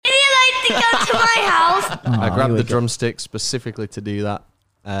come to my house? I grabbed the drumstick specifically to do that.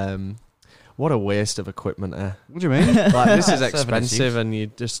 What a waste of equipment, eh? What do you mean? Like, this is expensive, and you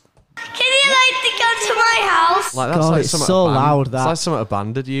just... Can you like to come to my house? Like, that's God, like it's something so a band, loud, It's that. like something a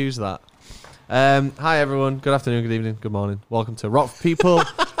band would use, that. Hi, everyone. Good afternoon, good evening, good morning. Welcome to Rock for People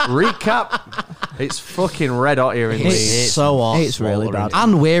Recap. It's fucking red hot here in Leeds. It's so hot. It's really bad.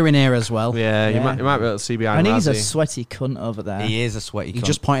 And we're in here as well. Yeah, you Yeah. might be able to see behind And he's a Razzie. sweaty cunt over there. He is a sweaty He cunt.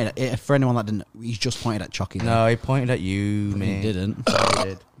 just pointed at, for anyone that didn't, he's just pointed at Chucky. No, he pointed at you, he mate. didn't. He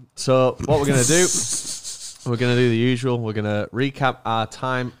did. So, what we're going to do, we're going to do the usual. We're going to recap our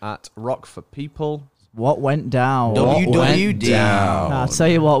time at Rock for People. What went down? WWD. I'll tell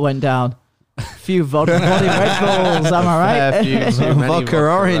you what went down. A few vodka Red Bulls, am I Fair right? few, too many Vodka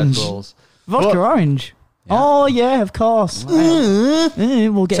Red orange. Bulls. Vodka But- orange. Yeah. Oh, yeah, of course. We'll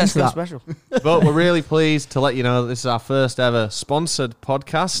get into Tesco that. special. But we're really pleased to let you know that this is our first ever sponsored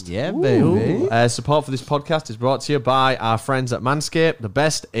podcast. Yeah, baby. Support for this podcast is brought to you by our friends at Manscaped, the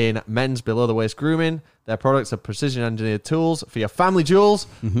best in men's below-the-waist grooming. Their products are precision-engineered tools for your family jewels.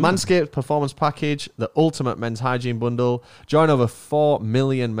 Manscaped Performance Package, the ultimate men's hygiene bundle. Join over 4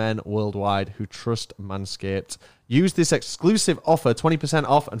 million men worldwide who trust Manscaped. Use this exclusive offer, 20%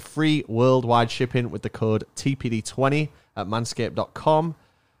 off and free worldwide shipping with the code TPD20 at manscaped.com.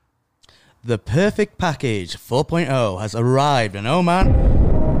 The perfect package 4.0 has arrived, and oh man,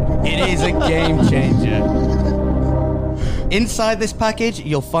 it is a game changer. Inside this package,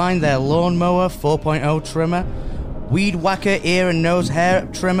 you'll find their Lawnmower 4.0 trimmer, Weed Whacker ear and nose hair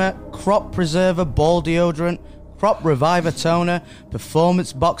trimmer, Crop Preserver ball deodorant, Crop Reviver toner,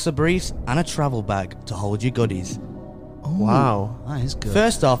 Performance boxer briefs, and a travel bag to hold your goodies. Wow. That is good.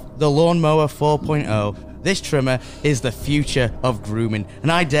 First off, the Lawnmower 4.0. This trimmer is the future of grooming,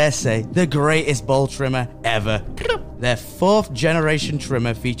 and I dare say, the greatest ball trimmer ever. Their 4th generation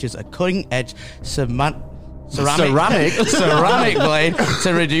trimmer features a cutting-edge ceramic blade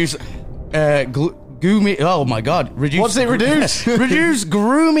to reduce What's it reduce? reduce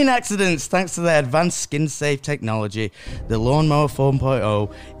grooming accidents thanks to their advanced skin-safe technology. The Lawnmower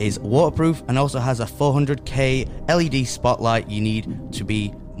 4.0 is waterproof and also has a 400K LED spotlight you need to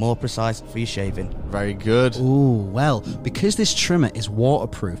be more precise for your shaving. Very good. Ooh, well, because this trimmer is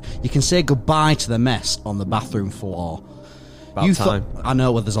waterproof, you can say goodbye to the mess on the bathroom floor. About time. I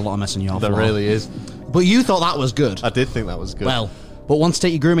know, well, there's a lot of mess on your There floor. really is. But you thought that was good. I did think that was good. Well, but want to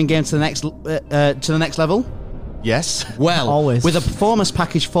take your grooming game to the next level? yes. Well, Always. with a Performance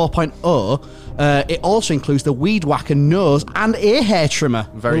Package 4.0, it also includes the Weed Whacker nose and ear hair trimmer.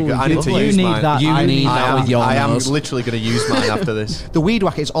 Very Ooh, good. I you- need to you use need mine. that. You I need need that that. with your I am nose. literally going to use mine after this. The Weed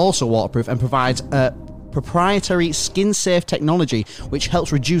Whacker is also waterproof and provides proprietary skin-safe technology, which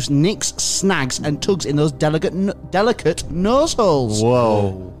helps reduce nicks, snags, and tugs in those delicate nose holes.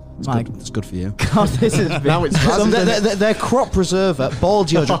 Whoa. It's good for you. God, this is big. Now it's Their Crop Preserver, Ball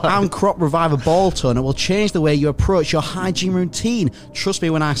Deodorant, and Crop Reviver Ball Toner will change the way you approach your hygiene routine. Trust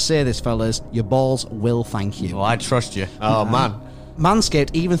me when I say this, fellas, your balls will thank you. Well, I trust you. Oh, man. Manscaped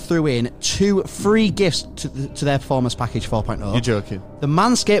even threw in 2 free gifts to their Performance Package 4.0. You're joking. The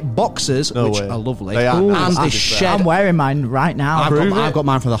Manscaped boxers, No which way. are lovely, They are and nice, the to be fair. shed. I'm wearing mine right now. I've got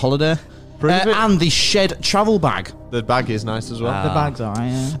mine for the holiday. Prove it. And the shed travel bag. The bag is nice as well. The bag's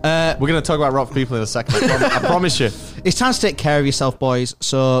alright, yeah. We're going to talk about Rock for People in a second. I promise you. It's time to take care of yourself, boys.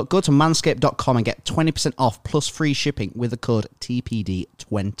 So go to manscaped.com and get 20% off plus free shipping with the code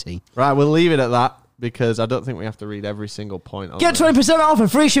TPD20. Right, we'll leave it at that because I don't think we have to read every single point. On Get there. 20% off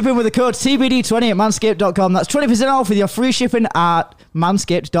and free shipping with the code TBD20 at manscaped.com. That's 20% off with your free shipping at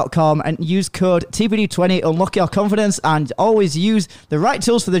manscaped.com and use code TBD20. Unlock your confidence and always use the right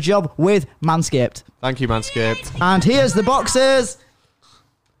tools for the job with Manscaped. Thank you, Manscaped. And here's the boxes.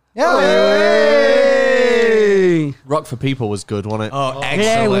 Rock for People was good, wasn't it? Oh, excellent.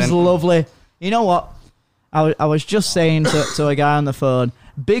 Yeah, it was lovely. You know what? I was just saying to a guy on the phone,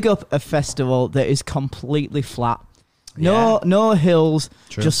 big up a festival that is completely flat. No hills,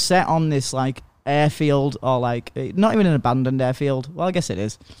 True. just set on this like airfield or like not even an abandoned airfield. Well, I guess it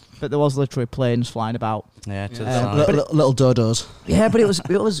is, but there was literally planes flying about. Yeah, to the side. Little dodos. Yeah, but it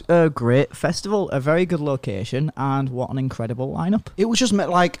was a great festival, a very good location, and what an incredible lineup. It was just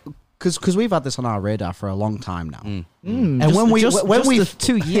like because we've had this on our radar for a long time now. And when we- when we-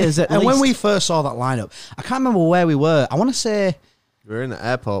 2 years at And when we least. first saw that lineup, I can't remember where we were. I want to say, We were in the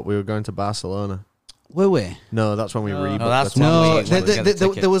airport. We were going to Barcelona. were we? No, that's when we rebooked. that's the when tickets. we- No, when we get the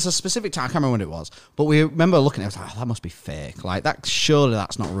ticket. there was a specific time. I can't remember when it was, but we remember looking at it. I was like, oh, that must be fake. Like that, surely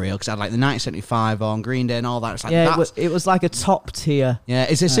that's not real. Because I had like the 1975 on Green Day and all that. It's like Yeah, that's, it was like a top tier. yeah.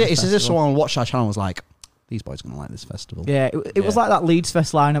 It's as if festival. someone watched our channel and was like, these boys are going to like this festival. Yeah, it was like that Leeds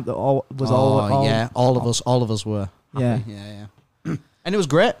Fest lineup that all yeah, all of us were happy. Yeah. And it was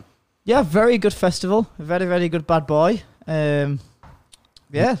great. Yeah, very good festival. Very, very good bad boy.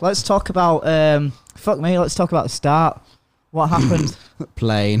 Yeah, let's talk about let's talk about the start. What happened?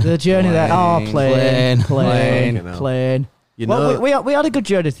 Plane. The journey there. Oh, plane. You Well, know, we had a good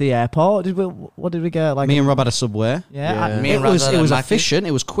journey to the airport. What did we get? Like Me and Rob had a Subway. yeah, Me and It was Razza and Mackie. efficient.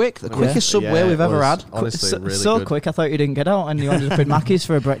 It was quick. The quickest Subway yeah, we've it ever was. had. Honestly, so, really so good. quick. I thought you didn't get out, and you ended up in Mackey's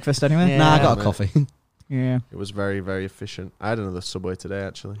for a breakfast anyway. Yeah. Nah, I got a but- coffee. Yeah. It was very, very efficient. I had another Subway today,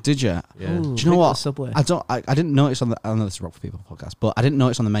 actually. Did you? Yeah. Ooh, Do you know big what? Subway. I didn't notice on the. I know this is Rock for People podcast, but I didn't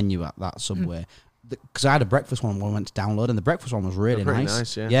notice on the menu at that Subway because I had a breakfast one when I went to download, and the breakfast one was really They're pretty nice.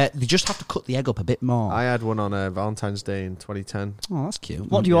 nice, yeah. Yeah, they just have to cut the egg up a bit more. I had one on Valentine's Day in 2010. Oh, that's cute.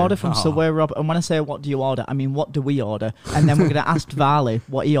 What do you Yeah. order from Oh. Subway, Rob? And when I say what do you order, I mean what do we order? And then we're going to ask Varley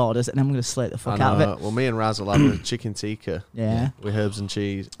what he orders, and then we're going to slate the fuck out of it. Well, me and Raz will have a chicken tikka Yeah. with herbs and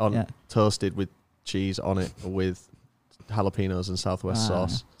cheese toasted with cheese on it with jalapenos and Southwest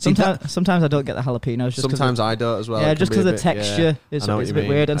sauce. Sometimes I don't get the jalapenos. Just 'cause Sometimes I don't as well. yeah, It just can because be the a bit- yeah. texture is I know what it's a you bit mean.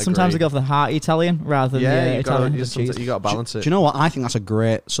 weird. And I sometimes I agree. go for the hearty Italian rather than Yeah, the Italian with the cheese. you got to balance it. Do you know what? I think that's a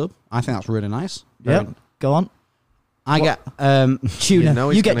great sub. I think that's really nice. Yep. Go on. I get Tuna. You know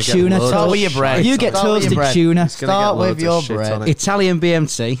he's You get gonna get tuna. loads Start of with your shit bread. You get Start with your toasted bread. tuna. He's gonna Start get with loads of your shit bread. on it. Italian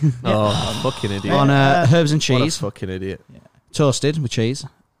BMT Oh, fucking idiot. on herbs and What a cheese, fucking idiot. toasted with cheese.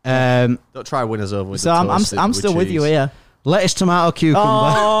 Don't try winners over with So the I'm toasted still with you cheese. here. Lettuce, tomato, cucumber.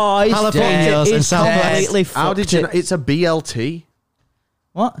 Oh, he's Jalapenos dead. and He's Southwest. completely How did fucked you it. know? It's a BLT.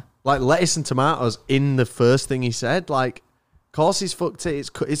 What? Like lettuce and tomatoes in the first thing he said. Like, of course he's fucked it.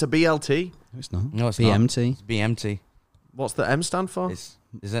 It's a BLT. No, it's not. No, it's BMT. not. It's BMT. What's the M stand for? Is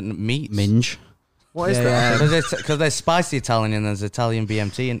it meat? Minge. What is that? Because there's spicy Italian and there's Italian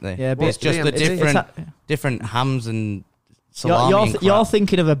BMT, isn't there? Yeah, It's just the BMT? different hams and salami. You're, and crap. you're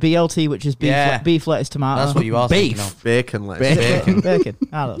thinking of a BLT, which is beef, Yeah. beef lettuce, tomato. That's what you are Beef. thinking of. Bacon lettuce. Bacon.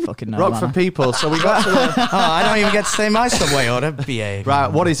 I don't fucking know. Rock man. for people. So we got to the, Oh, I don't even get to say my Subway order. BA. right.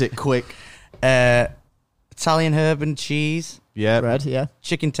 What is it? Quick. Italian herb and cheese, Yeah. Bread, yeah.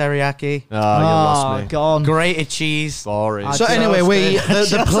 chicken teriyaki, Oh, you lost me. Gone. grated cheese. Boring. I So just- anyway,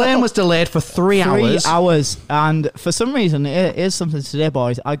 the plane was delayed for 3 hours. 3 hours, and for some reason, it is something today,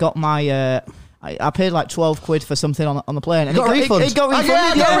 boys. I got my, I paid like 12 quid for something on the plane, and Got a refund. It got refunded.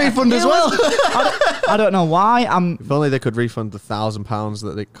 I got a refund as well. I don't know why. If only they could refund the £1,000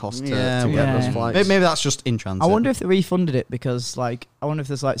 that it cost to get yeah. those flights. Maybe that's just in transit. I wonder if they refunded it because, like, I wonder if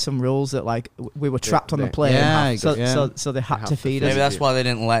there's like some rules that like we were trapped on the they- plane, Yeah, so, yeah. so they had have to to feed feed us. Maybe that's why they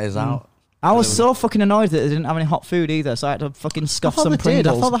didn't let us out. I was so fucking annoyed that they didn't have any hot food either, so I had to fucking I scuff thought some they did.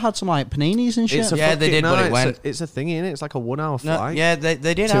 Pringles. I thought they had some like paninis and shit. It's a Yeah, they fucking- did, but no, it went. It's a thingy, innit? It's like a 1 hour No, flight. yeah, they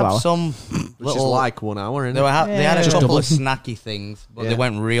did 2 have hour. some Which little. is like 1 hour, innit? They had a Just couple double. of snacky things, but Yeah. they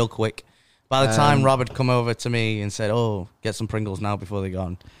went real quick. By the time Um, Rob had come over to me and said, "Oh, get some Pringles now before they're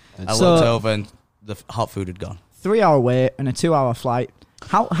gone," I So- looked over and the hot food had gone. 3 hour wait and a 2 hour flight.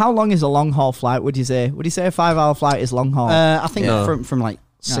 How long is a long haul flight? Would you say? Would you say a 5 hour flight is long haul? I think No. from like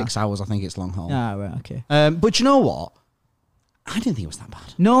 6 hours. I think it's long haul. Ah, right, okay. But you know what? I didn't think it was that bad.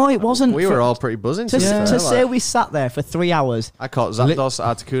 No, it wasn't. We were all pretty buzzing. to, be fair, to say like- we sat there for 3 hours. I caught Zapdos,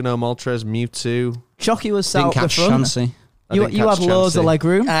 Articuno, Moltres, Mewtwo. Chucky was sat Didn't up the catch front. Chansey. I You didn't had catch loads of Chansey. leg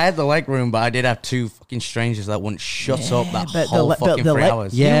room. I had the leg room, but I did have two fucking strangers that wouldn't shut up that but whole fucking 3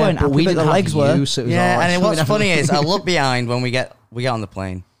 hours. You weren't but happy, we but didn't the have legs were. you, so it was all Yeah, right. and what's funny is I look behind when we get on the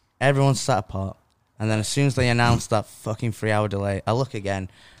plane. Everyone's sat apart, and then as soon as they announce that fucking 3 hour delay, I look again.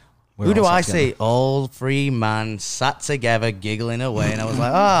 We're Who do all I sat see? All three man sat together, giggling away, and I was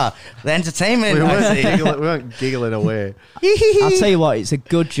like, the entertainment. We I weren't, see. giggling away. I'll tell you what, it's a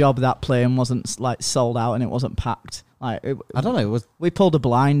good job that plane wasn't like sold out and it wasn't packed. Like I don't know. we pulled a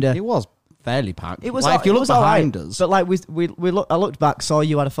blinder. It was fairly packed. It was like, if you it look was all behind right, us. but like I looked back, saw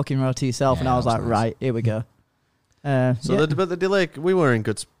you had a fucking row to yourself, and Yeah, I was that like, was nice. right, here we go. So yeah. but the delay, we were in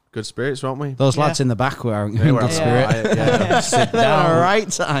good spirits, weren't we? Those lads in the back were in They were good having spirit. a Sit They were down. all right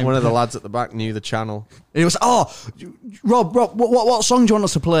time. One of the lads at the back knew the channel. It was Rob, what song do you want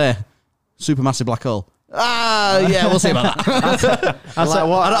us to play? Supermassive Black Hole. Yeah, we'll see about that. I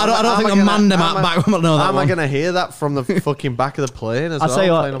I don't think Amanda might back will know that How am I one. going to hear that from the fucking back of the plane as I'll well, tell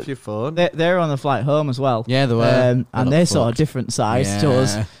you what, playing off your phone? They're on the flight home as well. Yeah, they were. and They they look saw a fucked. different side to Yeah.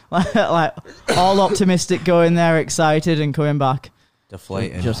 us. like all optimistic, going there, excited, and coming back.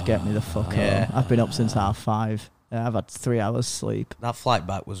 Deflated. Just get me the fuck Yeah. home. I've been up since 5:30. I've had 3 hours sleep. That flight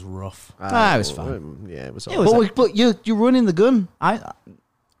back was rough. It was fine. Yeah, it was. It all was- right. But you're running the gun. I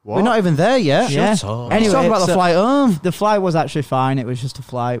What? We're not even there yet. Yeah. Shut up. Let's talk about the so flight home. The flight was actually fine. It was just a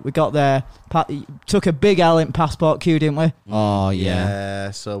flight. We got there, took a big L in passport queue, didn't we? Oh, yeah.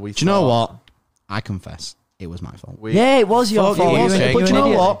 Yeah, so we. Do you know thought what? I confess, it was my fault. Yeah, it was your Fuck fault. you, You were- Jake. you But were you an know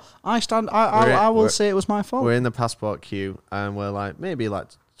idiot. what? I will We're- say it was my fault. We're in the passport queue, and we're like maybe like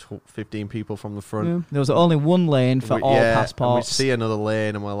 15 people from the front. There was only one lane for all And we passports. see another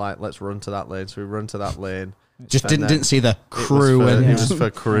lane, and we're like, let's run to that lane. So we run to that lane. Just And then didn't see the crew. It and was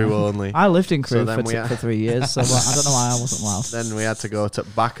for crew only. I lived in So Crewe then we for 3 years, so I don't know why I wasn't allowed. Then we had to go to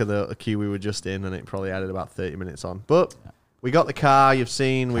back of the queue we were just in, and it probably added about 30 minutes on. But we got the car. You've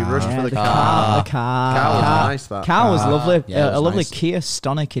seen. We rushed for the car. The car. Car was nice. That Car was lovely. Yeah, it was a lovely nice. Kia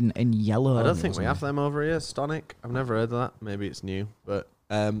Stonic in yellow. I don't think we have them over here. Stonic. I've never heard of that. Maybe it's new, but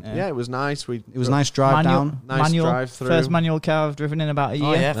yeah, it was nice. It was a nice drive down. Nice manual, drive through. First manual car I've driven in about a year.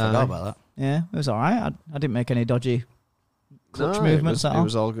 Oh yeah, I forgot Aye. about that. Yeah, it was all right. I didn't make any dodgy clutch No, movements at it all.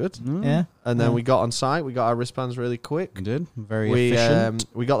 was all good. Yeah. And then Yeah. we got on site. We got our wristbands really quick. We did. Very We efficient.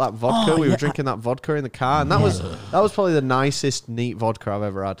 we got that vodka. Oh, we were yeah. drinking that vodka in the car, and that was probably the nicest neat vodka I've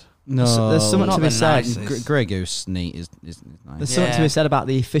ever had. No, there's something not to be the said. nicest. Grey Goose neat is nice. There's something to Yeah. be said about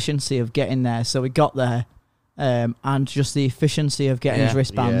the efficiency of getting there. So we got there, and just the efficiency of getting his Yeah.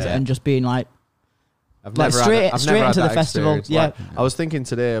 wristbands Yeah. and just being like, I've Like, never straight- had, I've straight never had into the that festival, experience. yeah. Like, I was thinking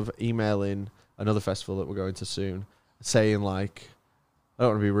today of emailing another festival that we're going to soon, saying like, I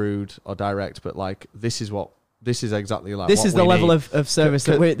don't want to be rude or direct, but like, this is exactly like this what is the we level need. of service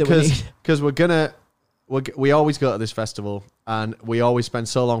that we need. Because we always go to this festival and we always spend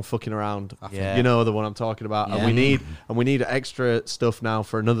so long fucking around. Yeah. You know the one I'm talking about. Yeah. And we need extra stuff now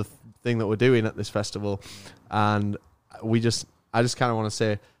for another thing that we're doing at this festival. And I just kind of want to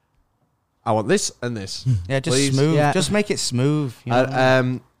say, I want this and this. Yeah, just Please. smooth. Yeah. Just make it smooth. You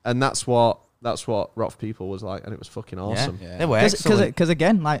know? And that's what Rock for People was like, and it was fucking awesome. Yeah. They were excellent. Because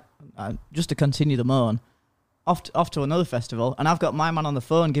again, like just to continue the moan, off to another festival, and I've got my man on the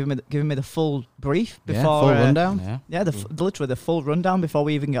phone giving me the full brief before full rundown. Yeah. Yeah, literally the full rundown before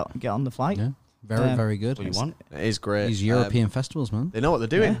we even get on the flight. Yeah, very Um, very good. What do you want? It is great. These European festivals, man. They know what they're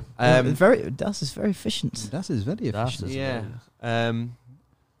doing. Yeah. Das is very efficient. That is very That's efficient. Yeah.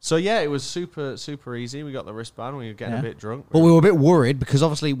 So yeah, it was super super easy. We got the wristband. We were getting a bit drunk. But we were a bit worried because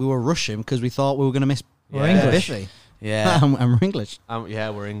obviously we were rushing because we thought we were going to miss We're Yeah. English. Biffy. Yeah. and we're English. Yeah,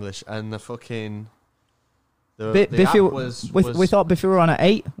 we're English, and the fucking Biffy, app was we thought Biffy were on at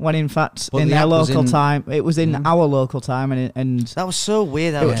 8 when in fact Well, in the their app was local in- time it was in our local time and That was so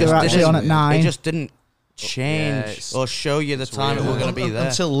weird. How They it were just actually didn't- on at 9. It just didn't Yeah, change it's- or show you the time that weird. we're going to be there.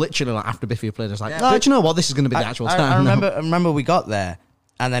 Until literally like after Biffy played, I was like, Yeah. oh, do you know what? This is going to be the actual time. I remember we got there,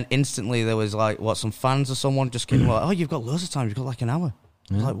 and then instantly there was like some fans or someone just came like, "Oh, you've got loads of time. You've got like an hour."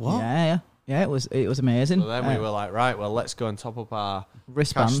 I was like, what? yeah, it was amazing. So then we were like, right, well, let's go and top up our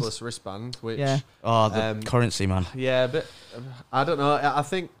Wristbands. cashless wristband, which Yeah. Oh, the currency, man. yeah, but I don't know. I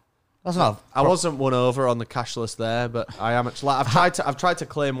think That's not. I wasn't won over on the cashless there, but I am actually. Like, I've tried to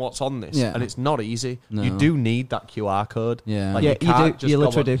claim what's on this, Yeah. and it's not easy. No. You do need that QR code. Yeah. like, Yeah, you can't do. just You go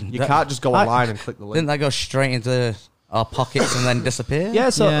literally on- do. You That- can't just go online and click the Didn't link. that go straight into our pockets and then disappear?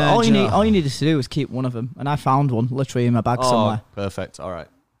 Yeah, so Yeah, all do you you need know- all you needed to do was keep one of them, and I found one literally in my bag Oh, somewhere. perfect. All right.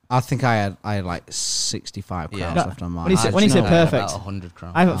 I think I had like 65 crowns Yeah. left on mine. When you say- I when you just say know I had perfect, about 100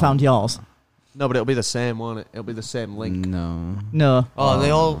 crowns. I haven't found yours. No, but it'll be the same, won't it? It'll be the same link. No. No, Oh, they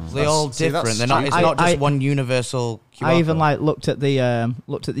all See, that's different. They're not. It's stupid. not just I- one universal QR I even code. like looked at the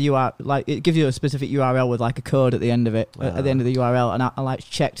URL, like it gives you a specific URL with like a code at the end of it, at the end of the URL, and I like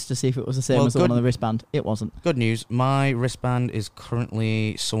checked to see if it was the same Well, as the one good- on the wristband. It wasn't. Good news. My wristband is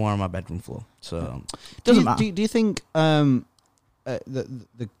currently somewhere on my bedroom floor. So Doesn't matter. Do you think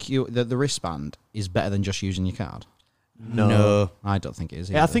the wristband is better than just using your card? No. I don't think it is.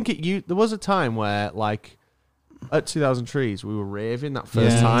 Yeah, I either. think there was a time where, like, at 2000 Trees, we were raving that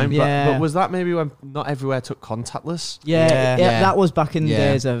first Yeah. time. Yeah. But was that maybe when not everywhere took contactless? Yeah, Yeah. that was back in the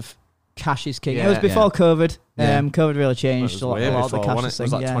Yeah. days of cash is king. Yeah. it was before COVID. Yeah. COVID really It changed was a lot, way a lot of the before, cash wasn't it? It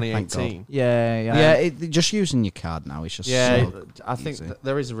was like thing. 2018. Yeah. Yeah, just using your card now is just Yeah, so I think easy.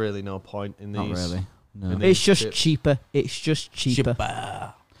 there is really no point in these. Not really. No. in It's these just chips. cheaper. It's just cheaper.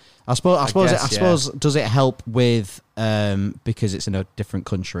 I suppose. guess, I suppose. Does it help with because it's in a different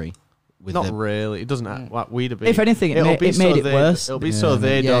country? With Not the, really. It doesn't. Like, we'd have been. If anything, it It'll made be it so made it they- worse. It'll be Yeah. so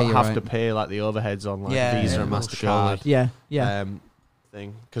they Yeah, don't you're have right. to pay like the overheads on like Yeah, Visa yeah, and well, Mastercard. Yeah.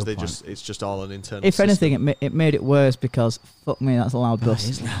 Thing because Good they point. it's just all an internal. If anything, system. it made it worse because fuck me, that's a loud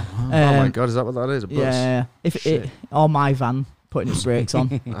bus. Oh my god, is that what that is? A bus? Yeah. If Shit. or my van putting its brakes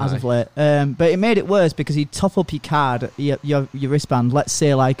on as of late. But it made it worse because you top up your card, your wristband. Let's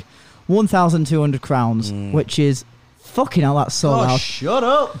say like 1,200 crowns, which is Fucking hell, that's so Oh, loud. shut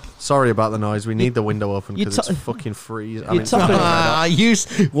up. Sorry about the noise. We need the window open you because to- it's fucking freezing. you topping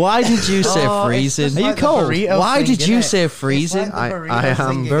it. Why did you say freezing? Are you cold? Why did you say freezing? I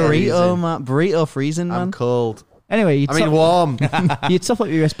am Burrito, man. Burrito freezing, man. I'm cold. Anyway, you I mean warm. you top up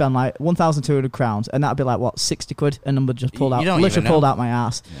your wristband like 1,200 crowns, and that'd be like what, 60 quid? A number just pulled You out, don't literally even pulled know. out my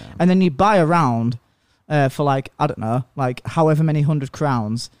ass. And then you buy a round for like, I don't know, like however many 100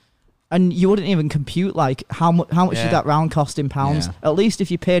 crowns, and you wouldn't even compute like how much Yeah. did that round cost in pounds. Yeah. At least if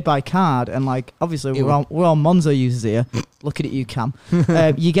you paid by card, and like obviously It we're all Monzo users here. Looking at you, Cam.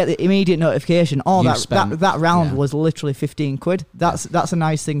 You get the immediate notification. Oh, You that spent- round yeah. was literally 15 quid. That's a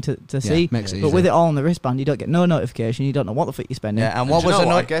nice thing to see. makes it But easy. with it all on the wristband, you don't get no notification. You don't know what the fuck you're spending. Yeah, and Do what you was know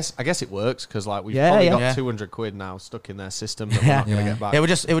what? annoying? I guess it works because like we've Yeah, probably yeah. got Yeah. 200 quid now stuck in their system that we're Yeah. not gonna Yeah. get back. It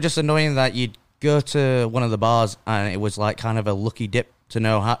was just annoying that you'd go to one of the bars and it was like kind of a lucky dip to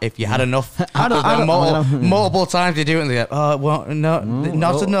know how, if you had enough. I don't- multiple times you do it and they go, oh, well, no,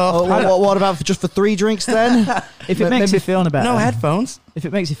 not enough. Oh, what about just for 3 drinks then? If it makes you feel better, No headphones. If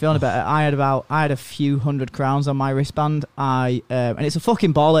it makes you feel better, I had a few 100 crowns on my wristband. And it's a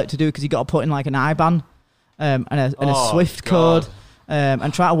fucking ball ache to do because you got to put in like an IBAN and a Oh, Swift God. code.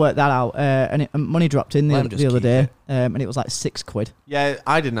 And try to work that out. And money dropped in Let 'em the just other keep day, it. and it was like 6 quid. Yeah,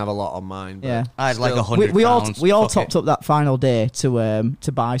 I didn't have a lot on mine. But Yeah. I had like still. 100 We all pounds. Fuck topped it. up that final day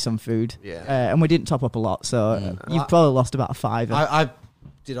to buy some food. Yeah. And we didn't top up a lot, so you've probably lost about a fiver. I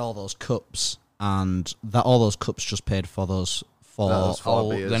did all those cups, and all those cups just paid for those Those four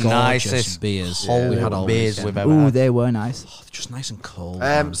old, beers. The gorgeous nicest beers cold we had all beers weekend. we've ever Ooh, had. they were nice. Oh, they're just nice and cold.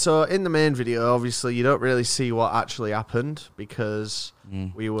 man. So in the main video, obviously, you don't really see what actually happened because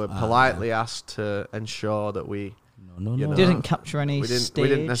we were politely asked to ensure that we No, you know, Didn't capture any. we didn't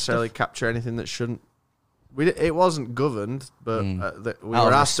stage necessarily stuff. capture anything that shouldn't. It wasn't governed, but we Out were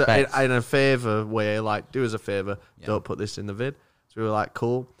of asked to, respect. in a favor way, like do us a favor, don't put this in the vid. So we were like,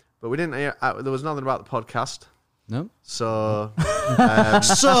 cool, but we didn't. There was nothing about the podcast, no. so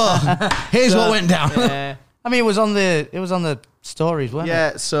So here's what went down. Yeah. I mean, it was on the stories, wasn't it?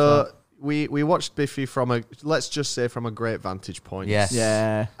 yeah. So we watched Biffy from let's just say from a great vantage point. Yes.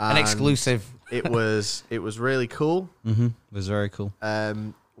 Yeah. An And exclusive. It was really cool. Mm-hmm. It was very cool.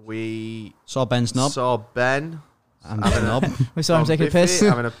 We Saw Ben's knob. saw Ben And the knob. We saw him from taking a Biffy piss.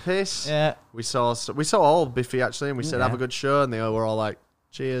 having a piss. Yeah. We saw all Biffy actually, and we said Yeah. have a good show, and they were all like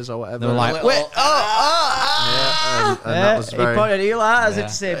cheers or whatever. They were like, Wait, yeah, and that was very, He pointed at Eli as Yeah. if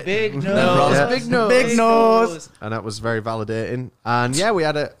to say big nose. Yeah. Big nose. Big nose. and that was very validating. And yeah,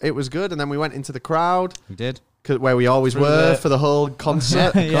 it was good. And then we went into the crowd we did. where we always Through were the- for the whole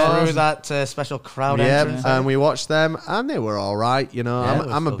concert. Yeah. Through that special crowd Yeah, entrance. and we watched them, and they were all right. You know, Yeah, it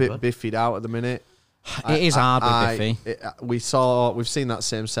was I'm a still bit good. biffied out at the minute. It is hard with Biffy. We've seen that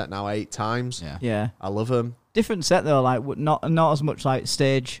same set now 8 times. Yeah. Yeah. I love them. Different set though, like not as much like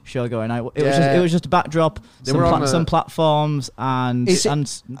stage show going on. Yeah. It was just a backdrop, They were on some the- platforms and Is it- and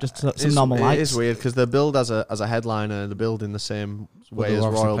just some normal It lights. is weird because they're billed as a headliner. They're billed in the same Well, way they as were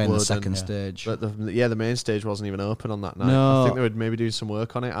obviously Royal playing Blood. the second and, stage. But the main stage wasn't even open on that night. No. I think they would maybe do some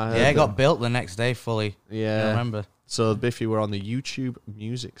work on it. I heard Yeah, it got that- built the next day fully. I Yeah. remember. So Biffy were on the YouTube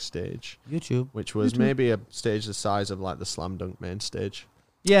music stage, YouTube. which was maybe a stage the size of like the Slam Dunk main stage,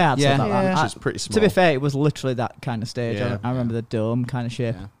 Yeah, I'd say Yeah. about that. which is pretty small. To be fair, it was literally that kind of stage. Yeah. I remember the dome kind of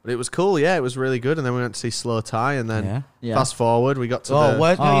shape. Yeah. But it was cool. Yeah, it was really good. And then we went to see Slow Tie, and then Yeah. Yeah. fast forward, we got to Oh, the.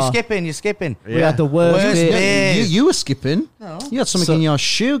 what? No, Oh. you're skipping. Yeah. We had the worst Worst bit. bit. You were skipping. No. You had something So- in your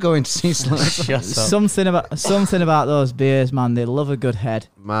shoe going to see Slow. Shut up. Something about those beers, man. They love a good head.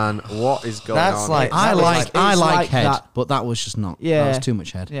 Man, what is going That's on? like- I That was like it's like head, that. but that was just not. Yeah. That was too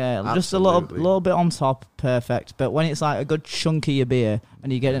much head. Yeah, just a Absolutely. little bit on top, perfect. But when it's like a good chunky beer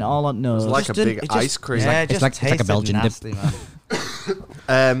and you get it all on nose, It's like Just a didn't- big it just- ice cream. Yeah, It's it like- just it's like a tasted Belgian dip. nasty,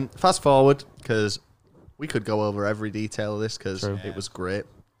 man. Fast forward because we could go over every detail of this because True. it was great.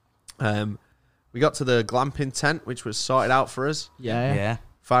 We got to the glamping tent, which was sorted out for us. yeah. Yeah.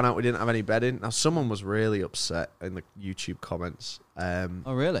 Found out we didn't have any bedding. Now, someone was really upset in the YouTube comments.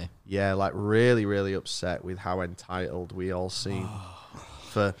 Oh really? Yeah, like really, really upset with how entitled we all seem.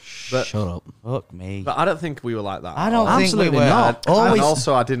 But Shut up. Fuck me. I don't think we were like that. I don't think we Absolutely were. not. And Always.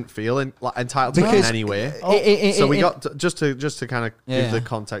 also, I didn't feel entitled to it in Because- any way. So So we got just to kind of Yeah. give the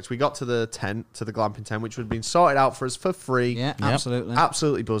context. We got to the glamping tent, which had been sorted out for us for free. Yeah, absolutely.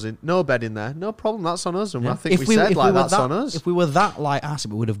 Absolutely buzzing. No bed in there. No problem. That's on us. And I think If we said like were that's that, on us. If we were that like ass,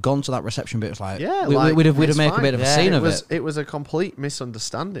 we would have gone to that reception bit. It was like, Yeah, we'd like, have it's made a fine. bit of a Yeah, scene it of was it. it was a complete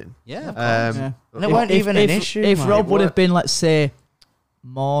misunderstanding. Yeah, of Um, Yeah. And it weren't even an issue. If man. Rob would have weren't. been, let's say,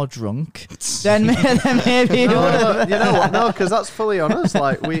 more drunk, then maybe he would No, have. you know what? No, because that's fully on us.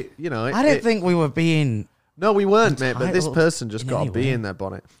 Like we, you know, I didn't think we were being No, we weren't, mate. But this Entitled person just in got any a bee way. in their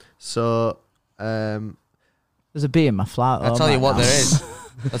bonnet. So, There's a bee in my flat. I'll tell you what there is.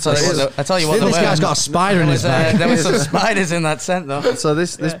 I'll tell you what This there guy's got a spider in his bag. There was some spiders in that scent, though. so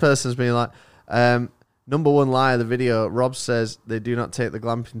this person's been like, number one lie of the video. Rob says they do not take the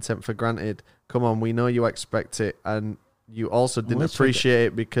glamping tent for granted. Come on, we know you expect it, and you also didn't appreciate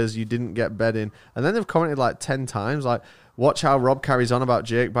it because you didn't get bedding. And then they've commented like 10 times, like, watch how Rob carries on about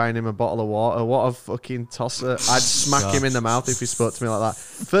Jake buying him a bottle of water. What a fucking tosser. I'd smack him in the mouth if he spoke to me like that.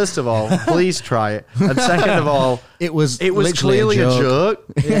 First of all, please try it. And second of all, It was literally clearly a joke.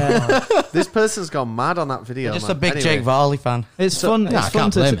 Yeah, This person's gone mad on that video. Just man. a big Anyway. Jake Varley fan. it's fun. yeah, I It's fun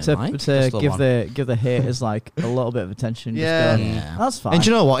can't blame him, to Mike. Just a give one. the haters like a little bit of attention. Yeah. Just go, Yeah. that's fine. And do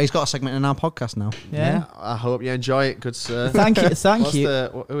you know what? He's got a segment in our podcast now. yeah. I hope you enjoy it, good sir. Thank you. Thank What's you.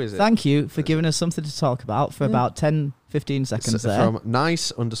 Who is it? Thank you for giving us something to talk about for about 10, 15 seconds there. From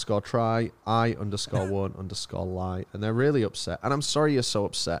nice_try, I_1_lie. And they're really upset. And I'm sorry you're so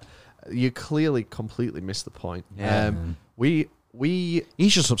upset. You clearly completely missed the point. Yeah. We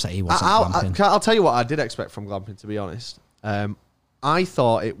He's just upset he wasn't glamping. I'll tell you what I did expect from glamping, to be honest. I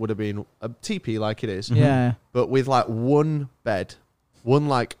thought it would have been a TP like it is, Yeah. but with like one bed.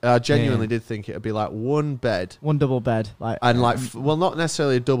 I genuinely did think it would be like one bed. One double bed. Like And like, well, not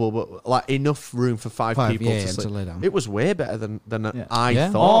necessarily a double, but like enough room for five people yeah, to to sleep. lay down. It was way better than Yeah. I Yeah.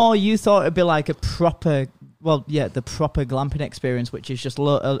 thought. Oh, you thought it'd be like a proper, the proper glamping experience, which is just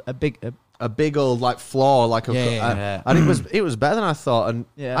a big. A big old like floor, like a, Yeah. and it was better than I thought. And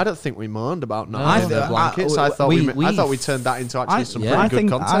Yeah. I don't think we moaned about not No. having I- the blankets. I- I thought we- I thought we turned that into actually some yeah. pretty I good think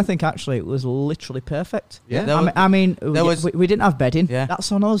content. I think actually it was literally perfect. Yeah. There We didn't have bedding. Yeah.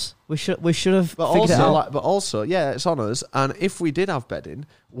 That's on us. We should have But figured it also, out. it's on us. And if we did have bedding,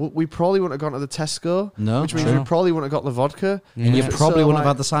 we probably wouldn't have gone to the Tesco. No, which means true. we probably wouldn't have got the vodka. And you Yeah. probably So, wouldn't have like-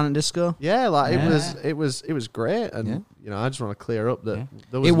 had the silent disco. Yeah, like Yeah. it was great. And I just want to clear up that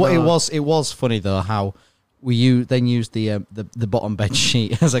there was It was funny though how we then used the bottom bed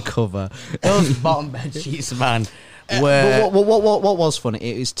sheet as a cover. Those bottom bed sheets, man. But what was funny?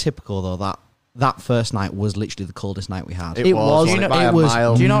 It is typical though that first night was literally the coldest night we had. It was Do you like know- by it a was-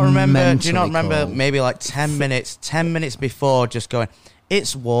 mile. Do you not remember? Do you not mentally remember? cold. Maybe like 10 minutes before, just going,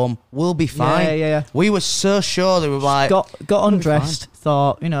 "It's warm. We'll be fine." Yeah. We were so sure that we were like, Got undressed.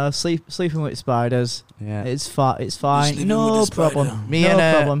 Thought sleeping with spiders. Yeah. It's fine. It's fine. sleeping No with the spider. problem. Me no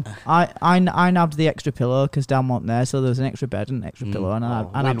and, problem. I nabbed the extra pillow because Dan wasn't there, so there was an extra bed and an extra pillow, and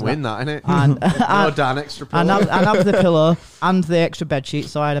I nabbed win that, innit? And No, Dan, extra I pillow. nabbed the pillow and the extra bed sheet.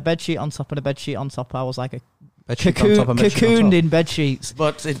 So I had a bed sheet on top and a bed sheet on top. I was like a Bed sheet on top and bed sheet on cocooned top. in bed sheets.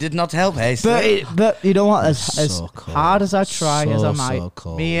 but it did not help, hey. But you know what? As So cold. hard as I try, as I So might,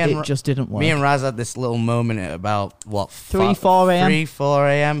 cold. Me and it just didn't work. Me and Raz had this little moment at about 4 a.m. 4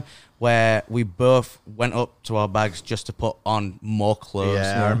 a.m. where we both went up to our bags just to put on more clothes.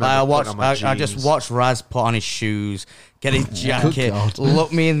 Yeah, I remember I watched. putting on my I just jeans. watched Raz put on his shoes, get his jacket, God.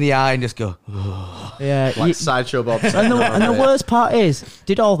 look me in the eye, and just go. yeah. Like Sideshow Bob. And the worst part is,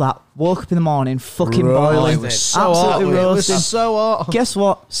 did all that, woke up in the morning, fucking boiling, It was so hot. absolutely It was roasting. so hot. Guess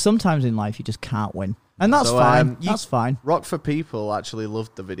what? Sometimes in life you just can't win, and that's So, fine. That's fine. Rock for People actually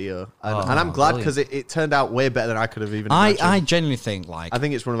loved the video, and I'm glad brilliant. because it turned out way better than I could have even I imagined. genuinely think like I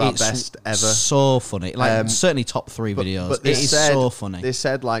think it's one of our it's best ever. So funny, like Um, certainly top 3 videos. But It they is said, so funny. They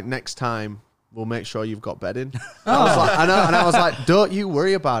said like next time we'll make sure you've got bedding. I was like, I know, and I was like, don't you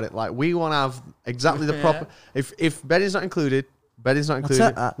worry about it. Like we want to have exactly the proper. If bedding's not included. Bedding's not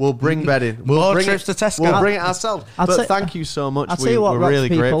included. it. We'll bring bedding. We'll More bring trips it, to Tesco. We'll bring it ourselves. I'll But tell- thank you so much. I'll tell you what, we're Rock really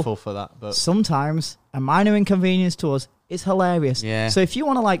people, grateful for that. But Sometimes a minor inconvenience to us is hilarious. Yeah. So if you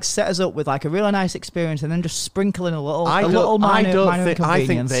want to like set us up with like a really nice experience and then just sprinkle in a little, I minor think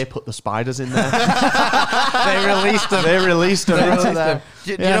inconvenience. they put the spiders in there. They released them. They released them into Released there.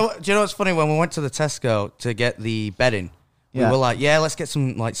 them. Do you know what's funny? When we went to the Tesco to get the bedding, Yeah. we were like, let's get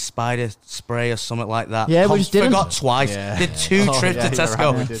some like spider spray or something like that. Yeah, we just didn't. forgot twice. Yeah. Did 2 Oh, trips yeah, to you're Tesco,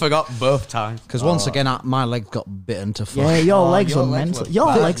 right, we did. forgot both times. Because once again, my leg got bitten to fuck. Yeah, your legs your were legs mental. were Your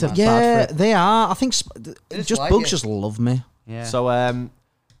bad, legs are man. Yeah, bad for it. they are. I think just just like bugs it. just love me. Yeah. So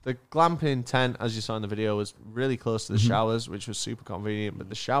the glamping tent, as you saw in the video, was really close to the showers, which was super convenient. But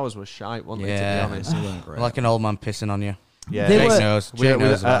the showers were shite, weren't Yeah. they? To be honest, like an old man pissing on you. yeah, They Jake were- knows. We- Jake we-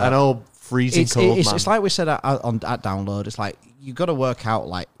 knows about an that. old freezing cold man. It's like we said at download. It's like you got to work out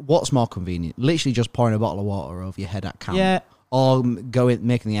like what's more convenient. Literally just pouring a bottle of water over your head at camp. Yeah. Or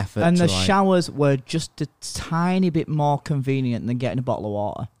making the effort. And to the like, showers were just a tiny bit more convenient than getting a bottle of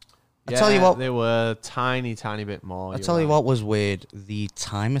water. Yeah, tell you what- they were tiny bit more. I tell you what was weird: the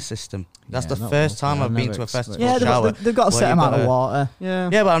timer system. That's Yeah, the that first was- time yeah, I've I've been never to a experienced- festival Yeah, shower. they've got a where set you amount of gotta- water. Yeah.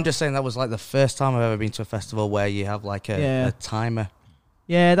 Yeah, but I'm just saying that was like the first time I've ever been to a festival where you have like Yeah. a timer.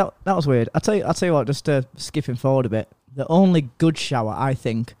 Yeah, that was weird. I'll tell you what. Just skipping forward a bit, the only good shower I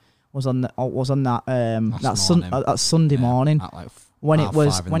think was on that Last morning. that Sunday morning At like when it 5:30 in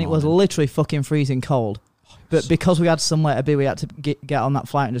the was morning. literally fucking freezing cold. But because we had somewhere to be, we had to get on that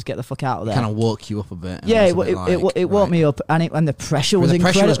flight and just get the fuck out of there. Kind of woke you up a bit. and Yeah, was a bit it woke me up, and the pressure But was the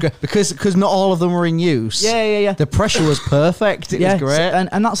pressure was incredible. great because not all of them were in use. Yeah. The pressure was perfect. It was great.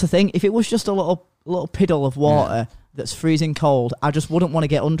 And that's the thing. If it was just a little piddle of water that's freezing cold, I just wouldn't want to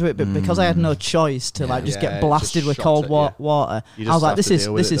get under it. But because I had no choice to just Yeah, get it blasted just with shot cold at you. water, You I just was like, have this to is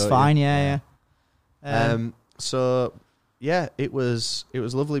deal with it, don't you? fine. Yeah. So yeah, it was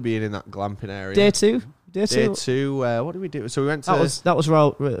lovely being in that glamping area. Day two. Day two. What did we do? So we went to That was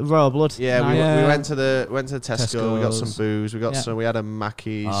Royal Blood. yeah, Nice. we went to Tesco. We got some Tesco's. booze. We got Yeah. some. We had a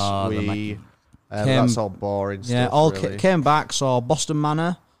Mackey's. Oh, the we Mackey. that's all boring. Yeah, stuff, all really. came back, saw Boston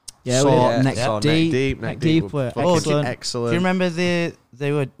Manor, Yeah, saw we- Neck saw Deep. Neck Deep Deep were fucking excellent. excellent. Do you remember they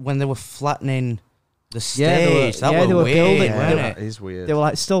were when they were flattening the stage? Yeah, they were weird, building- weren't Yeah, it? that is weird. They were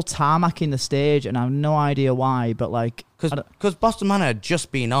like still tarmacking the stage, and I have no idea why. But like, I don't- Because Boston Manor had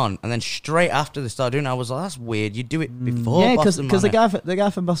just been on, and then straight after they started doing it, I was like, that's weird. You do it before yeah, Boston because Manor. the guy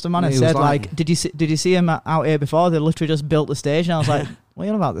from Boston Manor He was said like- did you see him out here before? They literally just built the stage, and I was like, what are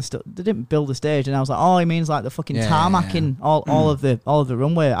you on about this stuff? They didn't build the stage, and I was like, oh, he means like the fucking Yeah, tarmacking all of the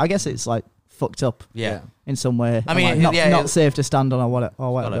runway. I guess it's like fucked up Yeah. in some way. I mean, And, like, yeah, not it- safe to stand on or whatever.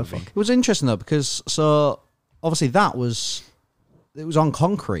 Whatever. The fuck. It was interesting though because obviously it was on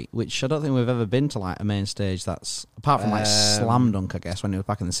concrete, which I don't think we've ever been to like a main stage that's apart from like Slam Dunk, I guess, when it was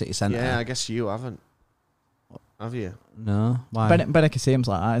back in the city centre. Yeah, I guess you haven't. Have you? No, why? Beneca seems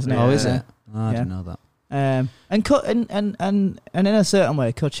like that, isn't it? Oh, is Yeah. it? Oh, I didn't know that. And in a certain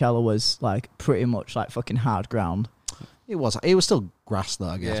way, Coachella was like pretty much like fucking hard ground. It was still grass though,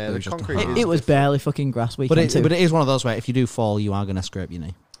 I guess. Yeah, but it the was just concrete hard. is- It was barely fucking grass But weekend too. it is one of those where if you do fall, you are going to scrape your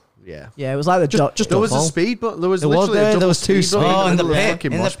knee. Yeah. Yeah, it was like the Just There was a fall. speed, but there was There was literally there- a there double was two speed bump speed- Oh, in the middle of pit,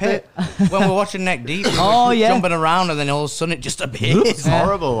 fucking in the mosh pit. when we were watching Neck Deep, we Oh, were yeah. jumping around, and then all of a sudden it just appeared. It's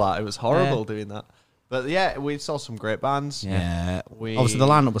horrible. That it was horrible doing that. But yeah, we saw some great bands. Yeah. We- Obviously, the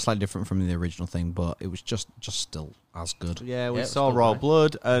lineup was slightly different from the original thing, but it was just still as good. Yeah, we Yeah, it was saw good, Raw right?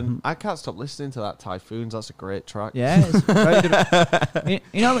 Blood, and I can't stop listening to that Typhoons. That's a great track. Yeah, it's very good.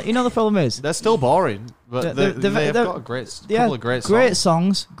 you know the problem is, They're still boring, but The- they've the- got a couple of great songs. great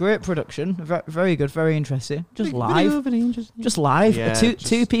songs, great production, very good, very interesting. Just live, just live. Yeah, two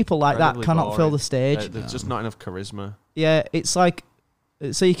just people like that incredibly cannot fill boring. the stage. There's just not enough charisma. Yeah, it's like,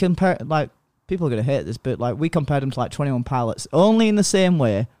 so you compare, like, people are going to hate this, but like, we compared them to like 21 Pilots, only in the same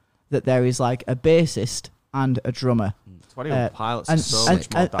way that there is like a bassist and a drummer. 21 Pilots And, is so much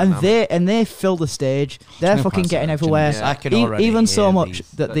more and dynamic. they fill the stage. They're 21 fucking Pilots getting are everywhere. genius. I can E- already even so hear much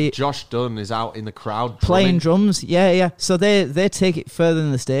these. that the Josh Dunn is out in the crowd playing drumming. drums. Yeah. So they take it further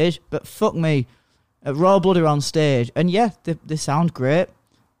than the stage. But fuck me, Raw Blood are on stage, and yeah, they sound great,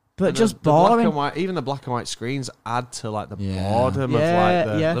 but And just the black boring. and white, even the black and white screens add to like the Yeah. boredom Yeah, of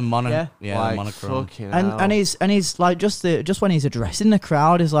like the yeah. The mono, Yeah. yeah, like, the monochrome. fucking hell. And he's like just when he's addressing the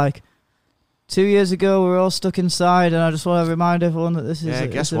crowd is like, 2 years ago we were all stuck inside, and I just want to remind everyone that this is yeah,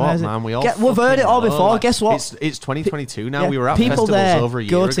 guess it's what, amazing. man? We all We've heard it all fucking know, before. like, Guess what? It's 2022 now. Yeah, We were at people festivals there over a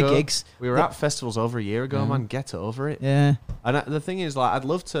year go ago. to gigs. We were at festivals over a year ago, man. Get over it. Yeah, And the thing is, like, I'd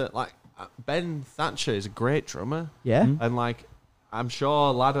love to, like, Ben Thatcher is a great drummer, yeah. and like, I'm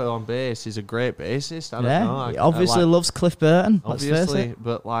sure Ladder on bass is a great bassist. I don't Yeah, know. he obviously like, loves Cliff Burton. Let's face obviously, it.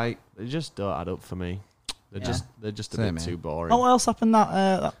 but like, they just don't add up for me. They're just a Same bit here. too boring. Oh, what else happened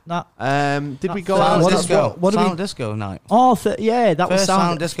that? Did we go Sound out? disco. what do we- Sound disco night. Yeah, that was First sound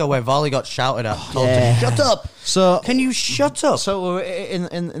sound. disco where Volley got shouted at. Told to Yeah. shut up. So Can you shut up? So we were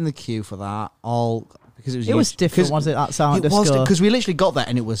in the queue for that all because It was different, wasn't it? That sound disco. because we literally got there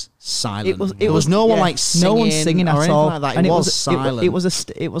and it was silent. It there was no one yeah, like singing, no one singing or at anything all. like that. And It was silent.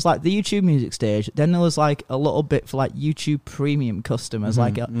 It was like the YouTube music stage. Then there was like a little bit for like YouTube Premium customers,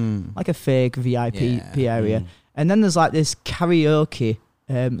 like a fake VIP Yeah. area. And then there's like this karaoke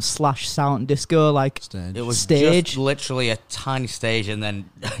 / sound disco like Stage. It was stage. just literally a tiny stage and then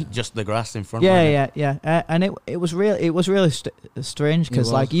just the grass in front. wasn't it? Yeah. And it was really strange It because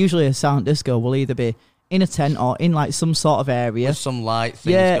was. like usually a sound disco will either be in a tent or in like some sort of area. With some light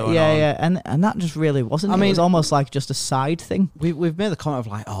things going on. Yeah. And that just really wasn't. I mean, it was almost like just a side thing. We've made the comment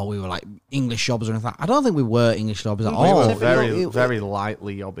of like, oh, we were like English jobbers or anything. I don't think we were English jobbers at We all. were very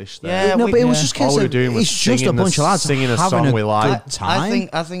lightly yobbish there. Yeah, No, we- but it was yeah. just All case we were of doing was it's just a singing bunch of lads singing a having song we like. good time.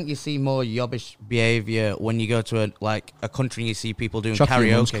 I think you see more yobbish behaviour when you go to a country and you see people doing Chucky,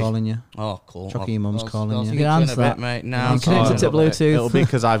 your mum's karaoke. calling you. Oh, cool. Chucky, your mum's calling you. speak You can to in answer a bit, that. mate. You No, can I'm connect sorry. it to Bluetooth. It'll be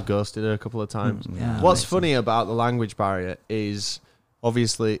because I've ghosted her a couple of times. Yeah, What's makes funny about the language barrier is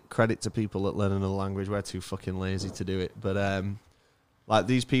obviously credit to people that learn another language. We're too fucking lazy to do it, but like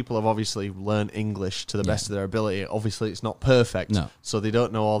these people have obviously learned English to the best of their ability. Obviously, it's not perfect, No. so they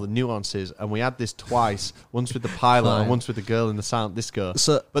don't know all the nuances. And we had this twice, once with the pilot and once with the girl in the silent disco.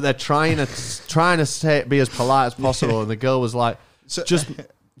 So- but they're trying to say, be as polite as possible, and the girl was like, "Just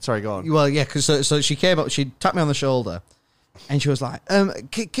sorry, go on." Well, yeah, because so she came up, she tapped me on the shoulder, and she was like,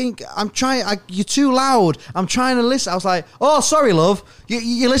 I'm trying, you're too loud. I'm trying to listen. I was like, oh, sorry, love.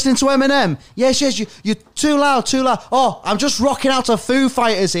 You're listening to Eminem? Yes, you're too loud. Oh, I'm just rocking out to Foo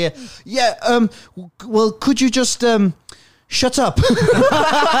Fighters here. Yeah, well, could you just, shut up?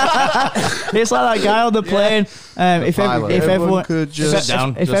 It's like that guy on the plane. If pilot. everyone could just sit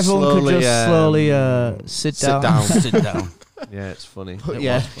down. if Just everyone could slowly, just slowly sit down. Sit down. Yeah, it's funny.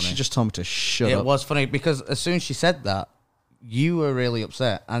 Yeah, was funny. she just told me to shut It up. was funny because as soon as she said that, you were really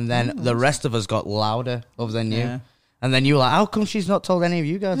upset, and then the rest of us got louder other than you. Yeah. And then you were like, "How come she's not told any of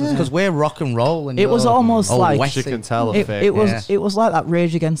you guys?" Because we're rock and roll. And It was you're almost like- Westy. She can tell a It, fake. it was Yeah. it was like that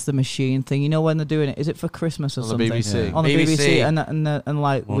Rage Against the Machine thing. You know when they're doing it? Is it for Christmas or On the something? BBC. On the BBC, BBC. and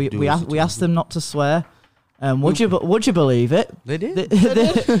like Won't we do we, as asked, it we is. asked them not to swear. Would you believe it? They did.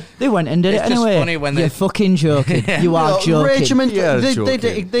 They went and did It's it just anyway. funny when You're they- fucking joking. You are joking. Regiment, Yeah, they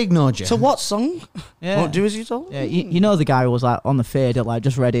joking. ignored you. To what song? Yeah. Won't do as you told. Yeah, you know the guy who was like on the fader, like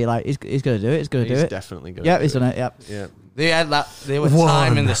just ready, like he's gonna do it. He's gonna do He's it. definitely good. Yeah, he's done it. Yep. Yeah. They had that. They were One.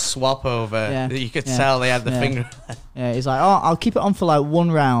 timing the swap over. Yeah. You could Yeah. tell they had the Yeah. finger. Yeah, he's like, oh, I'll keep it on for like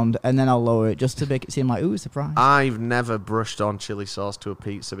one round and then I'll lower it just to make it seem like, ooh, surprise. I've never brushed on chili sauce to a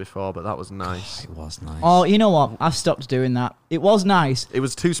pizza before, but that was nice. It was nice. Oh, you know what? I've stopped doing that. It was nice. It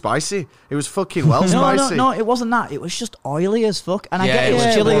was too spicy. It was fucking well No, spicy. no, it wasn't that. It was just oily as fuck. And I Yeah, get it it's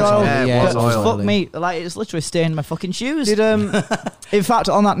was chili oily. oil. Yeah, it but was oily. fuck me. Like, it's literally stained my fucking shoes. Did In fact,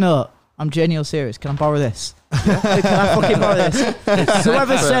 on that note, I'm genuinely serious. Can I borrow this? Can I fucking borrow this?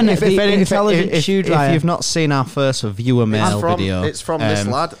 Whoever sent it, the intelligent shoe if dryer. you've not seen our first viewer mail video, It's from this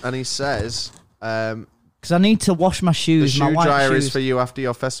lad, and he says Because I need to wash my the shoes. My shoe white dryer shoes. is for you after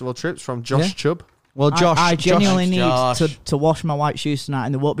your festival trips. From Josh Yeah. Chubb. well, Josh, I genuinely need Josh. to wash my white shoes tonight,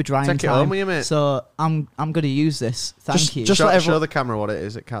 and they won't be drying in Take it time. home with you, mate. So I'm going to use this. Thank you. just Show, let everyone- show the camera what it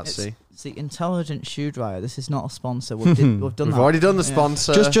is. It can't see. It's the intelligent shoe dryer. This is not a sponsor. We've done We've that. already done the Yeah.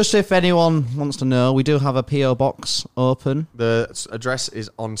 sponsor. just if anyone wants to know, we do have a PO box open. The address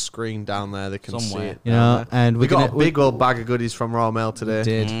is on screen down there. They can see Somewhere. it. You down know, there. and we we're got gonna- a big old bag of goodies from Royal Mail today.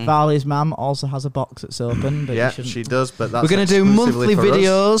 Did. Varley's mum also has a box that's open. But Yeah, you shouldn't. she does. But that's We're going to do exclusively monthly for us.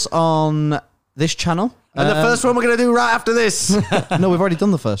 videos on this channel. And the first one we're going to do right after this. No, we've already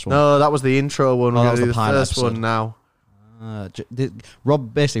done the first one. No, that was the intro one. Oh, We're that going was to do the the pilot first episode. one now.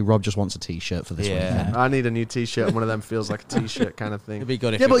 Rob just wants a T-shirt for this Yeah. one. I need a new T-shirt, and one of them feels like a T-shirt kind of thing. It'd be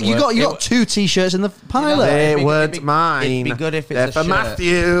good if. Yeah, it but you worked. got two T-shirts in the pilot. It'd They be- weren't it'd be- mine. It'd be good if it's They're a for shirt.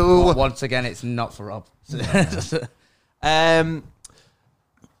 Matthew. But once again, it's not for Rob. The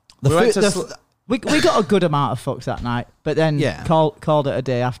We fu- went to the sl- f- We got a good amount of fucks that night, but then Yeah. called it a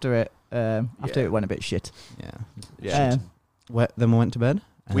day after it. After Yeah. it went a bit shit. yeah. Yeah. Then we went to bed.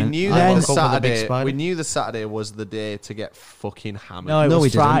 We And knew then- that then- the woke up with a big Saturday. spider. We knew the Saturday was the day to get fucking hammered. No, it No, was we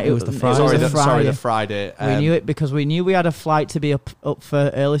didn't. Friday. It was the Friday. sorry, the the Friday. Friday. We knew it because we knew we had a flight to be up for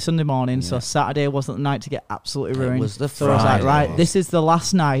early Sunday morning, so Yeah. Saturday wasn't the night to get absolutely It ruined. was the so I was like, Friday. right, this is the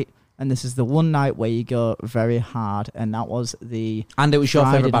last night, and this is the one night where you go very hard, and that was the And it was your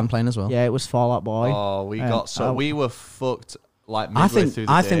Friday favourite night. band playing as well. Yeah, it was Fall Out Boy. Oh, we got so I- we were fucked like midway I through think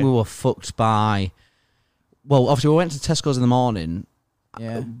the I day. think we were fucked by. Well, obviously we went to Tesco's in the morning.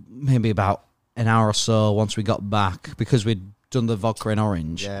 Yeah. Maybe about an hour or so once we got back because we'd done the vodka and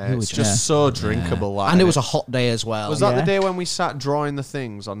orange. Yeah, Who it's was just so drinkable. Like, and it was a hot day as well. Was that Yeah. the day when we sat drawing the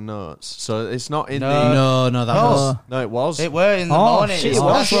things on notes? So it's not in No. the. No, that was. No, it was. It were in the Oh, morning. shit, It's it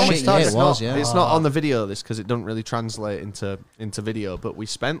was, that's when we yeah. started. It was, yeah. It's not on the video this because it doesn't really translate into video. But we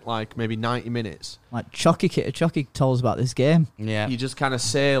spent like maybe 90 minutes. Like Chucky told us about this game. Yeah. You just kind of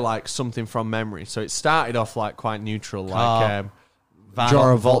say like something from memory. So it started off like quite neutral, like Van-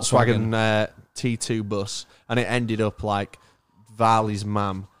 draw a Volkswagen T2 bus, and it ended up like Varley's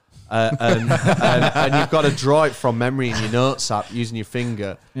mum. and you've got to draw it from memory in your notes app using your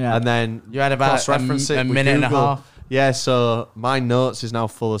finger. Yeah. And then You had about cross-reference a it with minute and a Google. half. Yeah, so my notes is now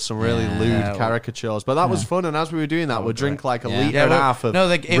full of some really lewd caricatures. But that was fun, and as we were doing that, we'd drink like a litre and a half of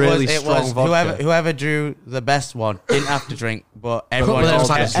really strong vodka. Whoever drew the best one didn't have to drink, but everyone Well, it else was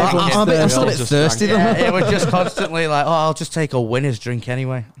like, just I'm still a bit thirsty. yeah, it was just constantly like, oh, I'll just take a winner's drink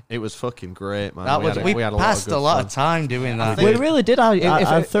anyway. It was fucking great, man. That was we had passed a a lot good of time doing that. We really did.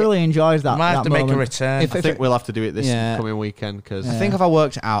 I thoroughly enjoyed that. Might have that to make a moment. return. I think we'll have to do it this Yeah. coming weekend because I think if I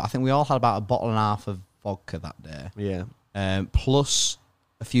worked it out, I think we all had about a bottle and a half of vodka that day. Plus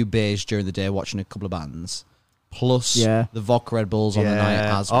a few beers during the day watching a couple of bands. Plus the vodka Red Bulls on the night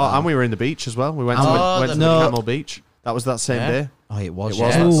as well. Oh, and we were in the beach as well. We went to the Camel Beach. That was that same day. Oh, it was. It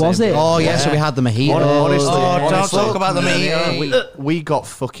was yeah. that same was it? day. Oh, yeah. So we had the mojito. Honestly, don't talk about the mojito. We got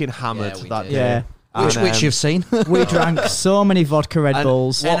fucking hammered Yeah, we that did. day. Yeah. Which you've seen. We drank so many vodka Red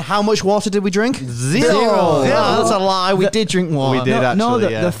Bulls. And how much water did we drink? Zero. Oh, that's a lie. We did drink water. We did. No,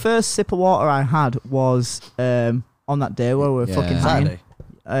 actually, the first sip of water I had was on that day where we were Yeah. fucking Saturday?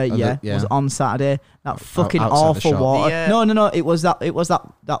 hanging. yeah. It was on Saturday. That fucking outside the awful shop. water. Yeah. No. It was that water.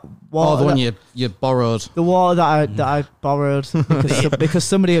 Oh, the one that- you borrowed. The water that I borrowed because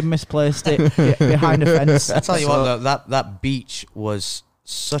somebody had misplaced it behind a fence. I tell you what, though, that beach was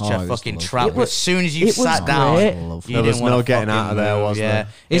such Oh, a it was fucking lovely. trap. It was- As soon as you it was sat down, great. you There was didn't wanna no getting fucking out of there, move. was yeah. there?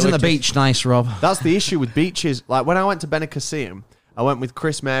 Isn't It the was beach nice, Rob? That's the issue with beaches. Like when I went to Benicassim, I went with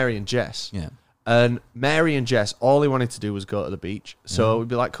Chris, Mary, and Jess. Yeah. And Mary and Jess, all they wanted to do was go to the beach. So we'd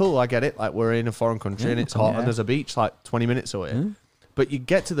be like, cool, I get it. Like, we're in a foreign country and it's hot and there's a beach like 20 minutes away. But you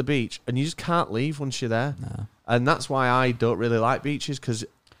get to the beach and you just can't leave once you're there. And that's why I don't really like beaches, because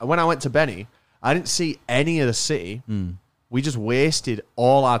when I went to Benny, I didn't see any of the city. We just wasted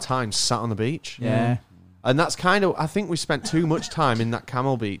all our time sat on the beach. Yeah. And that's kind of, I think we spent too much time in that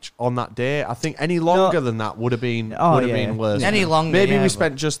Camel Beach on that day. I think any longer than that would have been been worse. Any longer, Maybe yeah, we but-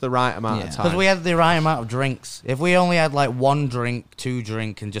 spent just the right amount of time. Because we had the right amount of drinks. If we only had like one drink, two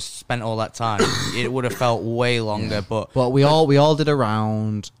drink, and just spent all that time, it would have felt way longer. But we all did a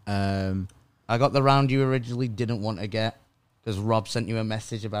round. I got the round you originally didn't want to get because Rob sent you a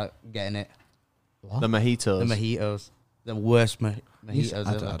message about getting it. The mojitos. The mojitos, the worst mojitos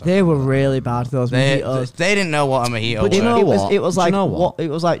I ever. don't- They were really bad. Those They mojitos. didn't know what a mojito But was. you know it what? was Do you like know what? it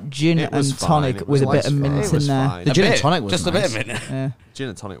was like gin It was and fine. tonic It with was a bit of fine. mint It in was there. fine. The A gin and bit, tonic was just nice. a bit of minute. Yeah. Gin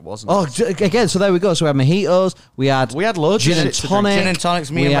and tonic wasn't. Oh, again, so there we go. So we had mojitos. We had loads gin of and shit to drink. tonic. Gin and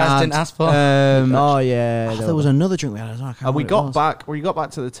tonics me we and Raz had, didn't ask for. Oh yeah. there was another drink we had. I can't And we remember what got it was. back. We got back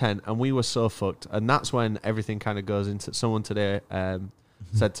to the tent, and we were so fucked. And that's when everything kind of goes into. Someone today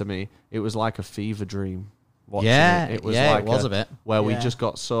said to me, it was like a fever dream. watching Yeah, it was yeah, like it was a bit. where we Yeah. just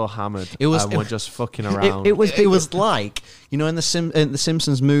got so hammered. It was- and we're just fucking around. It was like, you know, in the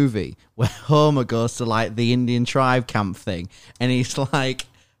Simpsons movie where Homer goes to like the Indian tribe camp thing, and he's like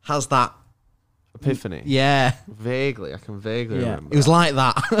has that epiphany. yeah. Vaguely, I can vaguely Yeah. remember. It was like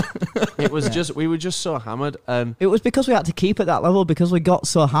that. It was just we were just so hammered, and It was because we had to keep at that level because we got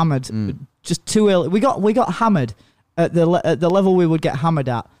so hammered just too early. We got hammered at the level we would get hammered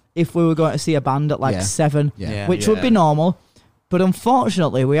at if we were going to see a band at like Yeah. 7, Yeah. which would be normal. But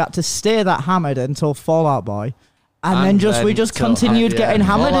unfortunately, we had to stay that hammered until Fallout Boy, and then we just till- continued getting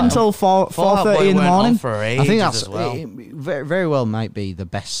hammered Fallout- until Fallout 4:30 Boy in the went on morning. for I ages think that's as well. it very, very well might be the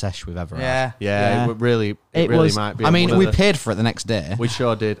best sesh we've ever had. yeah, Yeah. it really It really was- might be. I mean, one of we the- paid for it the next day. We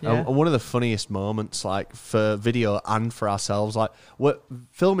sure did. Yeah. And one of the funniest moments, like for video and for ourselves, like what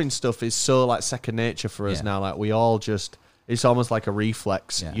filming stuff is so like second nature for us Yeah. now. Like we all just, it's almost like a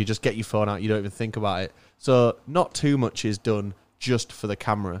reflex. Yeah. You just get your phone out, you don't even think about it. So not too much is done just for the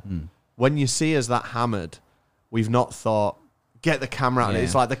camera. When you see us that hammered, we've not thought, get the camera out. Yeah.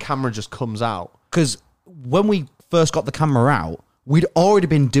 It's like the camera just comes out. Because when we first got the camera out, we'd already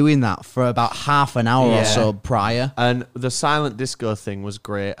been doing that for about half an hour or Yeah. so prior. And the silent disco thing was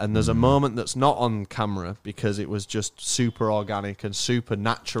great. And there's a moment that's not on camera because it was just super organic and super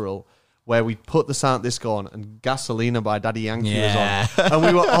natural, where we put the silent disco on and Gasolina by Daddy Yankee Yeah. was on. And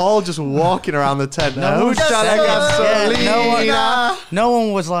we were all just walking around the tent. Who's that Gasolina? No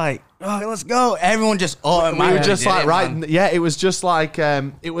one was like, oh, let's go. Everyone just automatically We were just did like, it, right. man. Yeah, it was just like,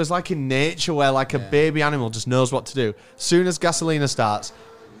 it was like in nature where like a baby animal just knows what to do. Soon as Gasolina starts,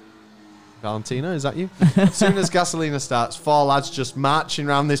 Valentina, is that you? As soon as Gasolina starts, 4 lads just marching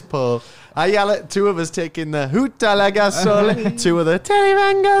around this pole, I yell at two of us taking the Hutalaga Soli, two of the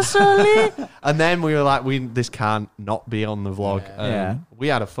Televanga Soli. And then we were like, this can't not be on the vlog. Yeah. We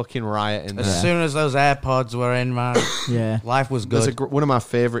had a fucking riot in there. As soon as those AirPods were in, man, Yeah. life was There's good. one of my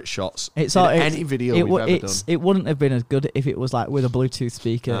favourite shots It's in all- any video it, we've wa- ever done. it's, it wouldn't have been as good if it was like with a Bluetooth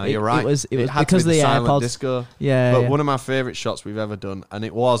speaker. No, It- you're right. It was had because to of be the silent AirPods. disco. Yeah, But yeah. one of my favourite shots we've ever done, and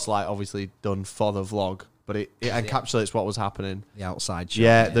it was like obviously done for the vlog, but it encapsulates what was happening. The outside shot.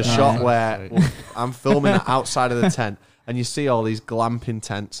 Yeah, the shot Yeah. where I'm filming it outside of the tent, and you see all these glamping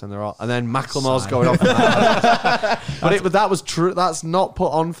tents, and and then Macklemore's going off. But that was true. That's not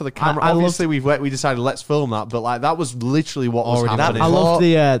put on for the camera. I Obviously, we decided let's film that, but like that was literally what was Already happening. I Before- love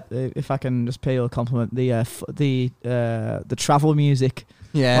the if I can just pay you a compliment, the travel music.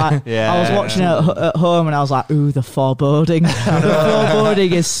 Yeah. Like, Yeah. I was watching it at home and I was like, ooh, the foreboding. The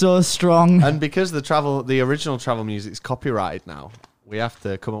foreboding is so strong. And because the original travel music is copyrighted now, we have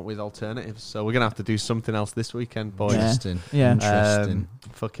to come up with alternatives. So we're gonna have to do something else this weekend, boys. Interesting. Yeah. Interesting.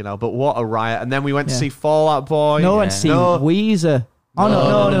 Fucking hell! But what a riot! And then we went to Yeah. see Fall Out Boy. No one seen No. Weezer. Oh,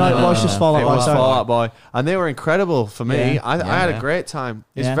 no, it was just Fall Out It Boy. was sorry. Fall Out Boy, and they were incredible for me. Yeah. I had a Yeah. great time.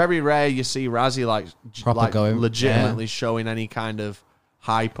 It's Yeah. very rare you see Razzie Proper going. legitimately showing any kind of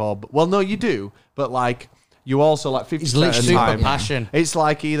hype or well, no, you do, but like you also like 50% of the literally time. Super passion. It's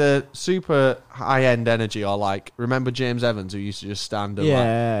like either super high end energy or like remember James Evans who used to just stand and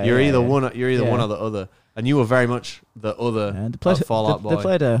Yeah, like you're yeah, either yeah. one Yeah. or the other, and you were very much the other. Yeah, they played, Fall Out Boy. they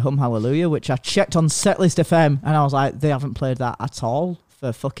played Hum Hallelujah, which I checked on Setlist FM, and I was like, they haven't played that at all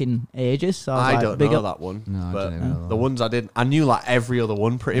for fucking ages. So I was I like, don't big know up. that one, No, I but don't even know that the one. ones I did, I knew like every other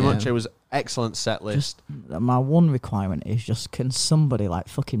one pretty Yeah. much. It was excellent set list. My one requirement is just can somebody like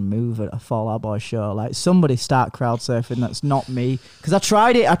fucking move at a Fall Out Boy show? Like somebody start crowd surfing. That's not me because I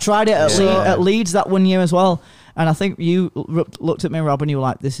tried it. At Leeds that one year as well, and I think you looked at me, Rob, and you were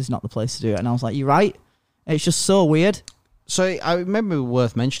like, "This is not the place to do it." And I was like, "You're right." It's just so weird, So I remember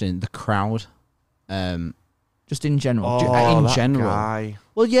worth mentioning the crowd. just in general. in that general. guy.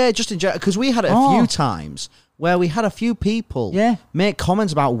 Well, yeah, just in general, because we had it a Oh. few times where we had a few people Yeah. make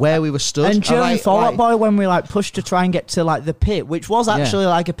comments about where we were stood. And during like- Fall Out like- Boy, when we like pushed to try and get to like the pit, which was actually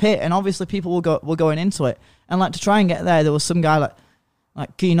like a pit, and obviously people were going into it, and like to try and get there was some guy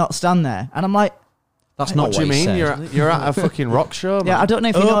like, can you not stand there? And I'm like, That's not What do you he mean? said. You're at a fucking rock show, man. yeah, I don't know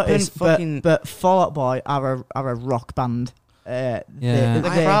if you Open noticed, fucking- but Fall Out Boy are a rock band. Yeah. The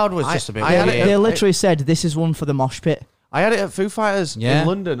crowd was just a bit I had weird. it- They literally said this is one for the mosh pit. I had it at Foo Fighters Yeah. in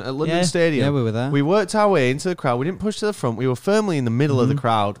London, at London Yeah. Stadium. Yeah, we were there. We worked our way into the crowd. We didn't push to the front. We were firmly in the middle of the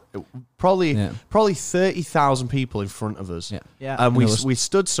crowd. Probably 30,000 people in front of us. Yeah. Yeah. And we there was- we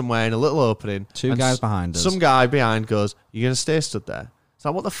stood somewhere in a little opening. Two and guys behind us. Some guy behind goes, "You're going to stay stood there?" It's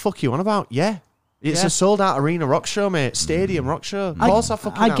like, what the fuck are you on about? Yeah. It's Yeah. a sold-out arena rock show, mate. Stadium rock show. Of course I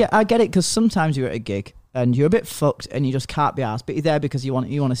fucking am. I get it because sometimes you're at a gig and you're a bit fucked and you just can't be asked, but you're there because you want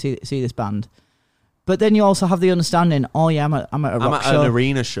to see this band. But then you also have the understanding, oh yeah, I'm at a I'm rock at show. an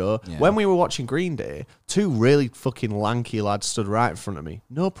arena show. Yeah. When we were watching Green Day, two really fucking lanky lads stood right in front of me.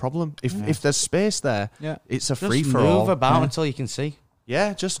 No problem. If there's space there, Yeah. it's a Just free for move all. about until you can see.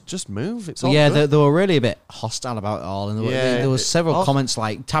 Yeah, just move. It's But all yeah, good. they were really a bit hostile about it all, and there was several Also- comments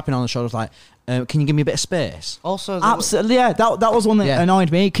like tapping on the shoulders, like, "Can you give me a bit of space?" Also, Absolutely, yeah. That was one that Yeah.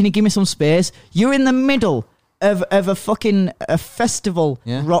 annoyed me. Can you give me some space? You're in the middle of a fucking festival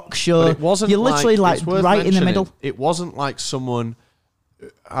Yeah. rock show. But it wasn't. You're literally it's worth right in the mentioning, middle. It wasn't like someone.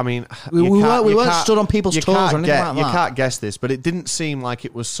 I mean, We you weren't can't- stood on people's you toes can't or anything get- like You that. can't guess this, but it didn't seem like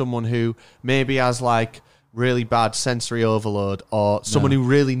it was someone who maybe has like really bad sensory overload or someone who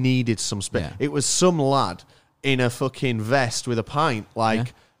really needed some space. Yeah. It was some lad in a fucking vest with a pint,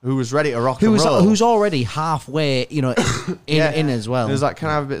 who was ready to rock and roll. Who's already halfway, in as well. And he was like, "Can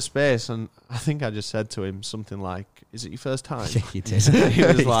I have a bit of space?" And I think I just said to him something like, "Is it your first time?" You did. He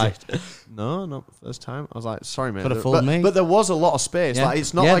was like, "No, not the first time." I was like, "Sorry, mate." Could've fooled me. But there was a lot of space. Yeah. Like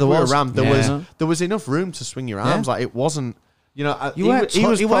it's not Yeah, like there we were was. rammed. Yeah. There was enough room to swing your arms. Like it wasn't. You know, you weren't, he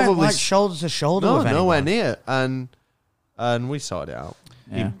was you weren't probably like shoulder to shoulder no, with anyone. nowhere near, and we sorted it out.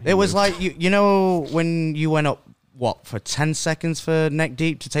 Yeah. It was like you know when you went up for 10 seconds for neck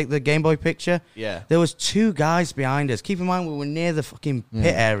deep to take the Game Boy picture. Yeah. There was two guys behind us. Keep in mind we were near the fucking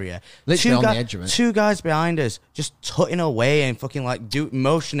pit area. Literally two on the edge of it. Two guys behind us just tutting away and fucking like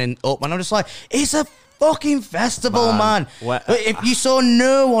motioning up, and I'm just like, it's a fucking festival, man. Where- If you saw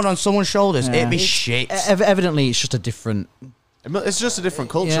no one on someone's shoulders, Yeah. it'd be shit. Evidently, it's just a different. It's just a different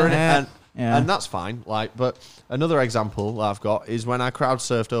culture, Yeah. innit? Yeah. And that's fine. Like, but another example that I've got is when I crowd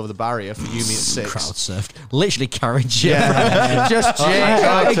surfed over the barrier for Yumi at 6. Crowd surfed, literally carried you. Just Jake,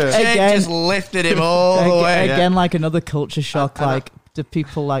 I- Jake again- just lifted him all the way. Again, like another culture shock. And I- Like, do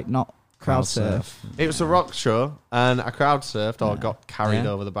people like not crowd surf. It was a rock show, and I crowd surfed or got carried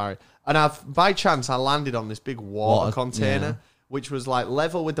over the barrier. And by chance, I landed on this big water container, which was like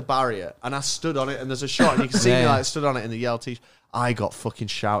level with the barrier. And I stood on it, and there's a shot, and you can see me like stood on it in the yellow t-shirt. I got fucking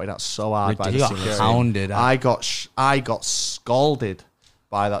shouted at so hard by the security. You got hounded. I got scalded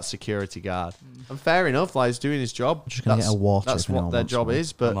by that security guard. And fair enough, like he's doing his job. Just gonna get a water. That's what their job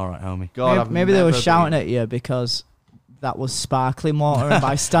is. But I'm all right, homie. God, Maybe they were shouting at you because that was sparkling water, and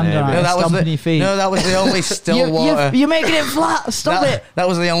by standing on it, stomping your feet. No, that was the only still water. You're making it flat. Stop it. That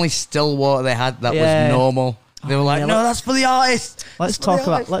was the only still water they had that was normal. They were like, yeah, no, that's for the artist. Let's talk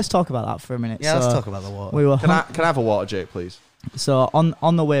about that for a minute. Yeah, let's talk about the water. We were Can I have a water, Jake, please? So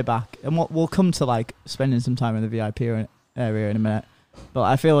on the way back, and we'll come to like spending some time in the VIP area in a minute. But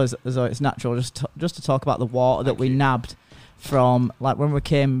I feel as though it's natural just to talk about the water that we nabbed from like when we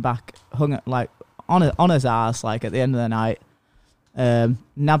came back, hung like on his ass like at the end of the night.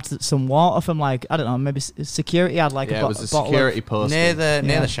 Nabbed some water from like I don't know, maybe security had like it was a security post near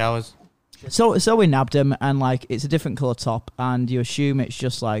the showers. So we nabbed them, and like it's a different colour top, and you assume it's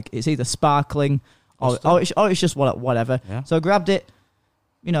just like it's either sparkling or it's just whatever. Yeah. So I grabbed it,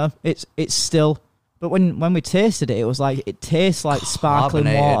 you know, it's still. But when we tasted it, it was like it tastes like sparkling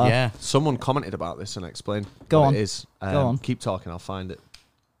Carbonated, water. Yeah. Someone commented about this and explained Go what on. it is. Go on. Keep talking, I'll find it.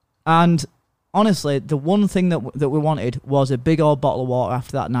 And honestly, the one thing that we wanted was a big old bottle of water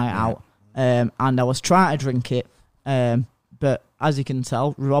after that night out. And I was trying to drink it, but as you can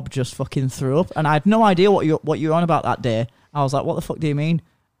tell, Rob just fucking threw up, and I had no idea what you were on about that day. I was like, "What the fuck do you mean?"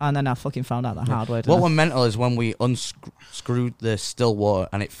 And then I fucking found out the hard way. What went mental is when we unscrewed the still water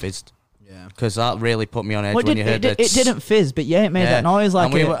and it fizzed. Yeah, because that really put me on edge when you heard that. It didn't fizz, but yeah, it made that noise.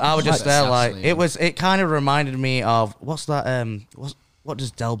 Like I was just there, like it kind of reminded me of what's that? What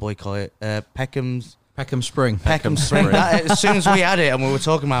does Del Boy call it? Peckham Spring. Peckham Spring. As soon as we had it and we were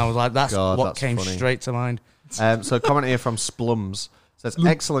talking about it, I was like, that's what that's came funny. straight to mind. So comment here from Splums says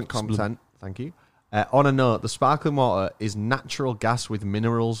excellent content. Thank you. On a note, the sparkling water is natural gas with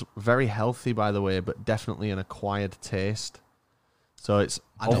minerals. Very healthy, by the way, but definitely an acquired taste. So it's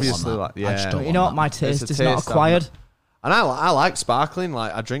obviously like you know what, my taste is not acquired. And I like sparkling.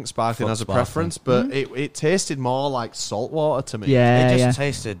 Like I drink sparkling as a preference, but it tasted more like salt water to me. Yeah, it just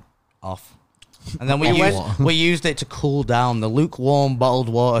tasted off. And then we used it to cool down, the lukewarm bottled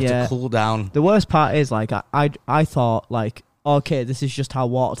water to cool down. The worst part is like I thought like, okay, this is just how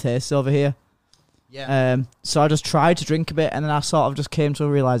water tastes over here. Yeah. So I just tried to drink a bit, and then I sort of just came to a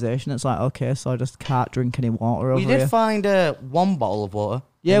realization. It's like, okay, so I just can't drink any water over here. We did find one bottle of water.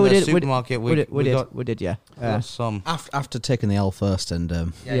 Yeah, in we the did. Supermarket. We did. Yeah. Got some after taking the L first and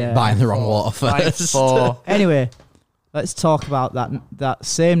buying the wrong water first. Anyway, let's talk about that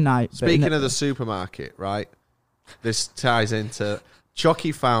same night. Speaking of the supermarket, right? This ties into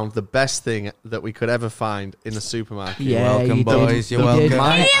Chucky found the best thing that we could ever find in the supermarket. Yeah, welcome, you boys. did. You're welcome. Would you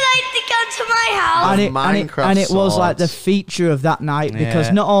like to come to my house? And it was like the feature of that night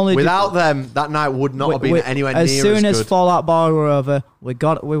because not only without them, that night would not have been anywhere near as soon as as good. Fallout Boy were over, we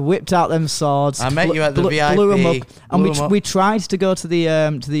whipped out them swords. I met you at the VIP. Blew them up, and we tried to go to the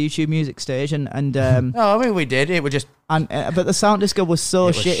YouTube music stage and no, I mean we did. It was just but the sound disco was so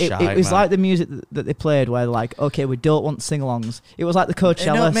was shit. shite, It was man. like the music that they played, where they're like, okay, we don't want sing-alongs. It was like the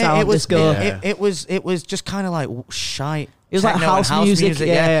Coachella sound disco. It was just kind of like shite. It was like Techno and house music,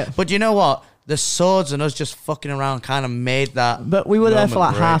 yeah. But you know what? The swords and us just fucking around kind of made that. But we were there for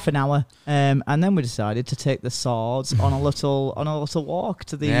like great. half an hour, and then we decided to take the swords on a little walk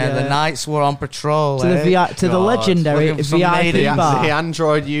to the. The knights were on patrol. To the legendary looking for some VIP maidens. bar. The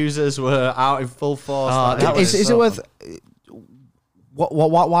Android users were out in full force. Is it worth?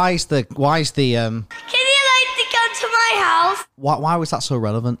 Why is the? Can you like to come to my house? Why was that so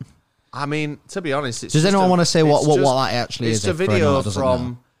relevant? I mean, to be honest, does anyone want to say what that actually is? It's a video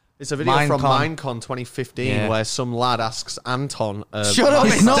from. It's a video from Minecon 2015 where some lad asks Anton. Shut up!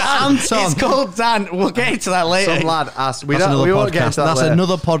 It's not Anton. It's called Dan. We'll get into that later. Some lad asks. We That's won't get into that. That's later.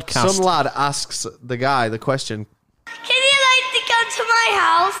 another podcast. Some lad asks the guy the question. Can you like to come to my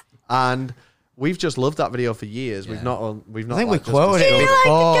house? And we've just loved that video for years. Yeah. We've not. I think we just quoted it discussed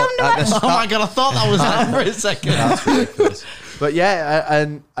before. At the Oh start. my god! I thought that was that for a second. That's ridiculous. But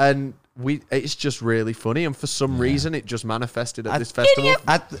yeah, and it's just really funny, and for some reason it just manifested at this festival.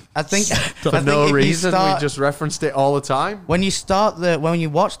 I think For no reason, we just referenced it all the time. When you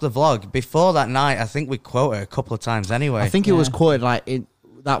watch the vlog before that night, I think we quote it a couple of times anyway. I think it was quoted like in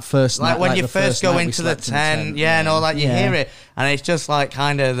that first like night, when like you the first go night we into the slept in the tent, and all that, you hear it, and it's just like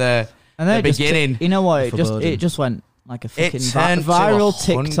kind of the beginning. You know what? Foreboding. It just went like a It fucking turned viral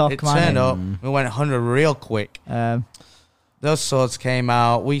to TikTok. It turned up. We went 100 real quick. those swords came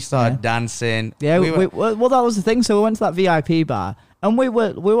out. We started dancing. Yeah, well, that was the thing. So we went to that VIP bar, and we were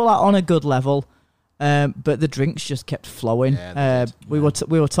like on a good level, but the drinks just kept flowing. Yeah, we were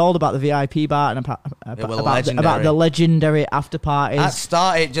told about the VIP bar and about legendary. the legendary after parties. At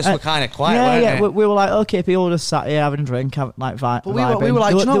start, it just were kind of quiet, Yeah, weren't we were like, okay, people just sat here having a drink, we vibing. were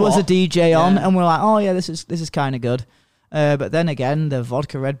like, do you know there was a what? DJ on, Yeah. and we were like, oh yeah, this is kind of good. But then again, the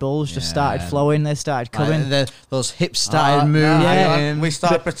vodka Red Bulls just started flowing. They started coming. Those hips started moving. yeah. We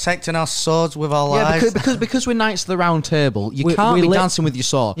started protecting our swords with our Yeah, lives. because we're Knights of the Round Table, you We- can't we be lit- dancing with your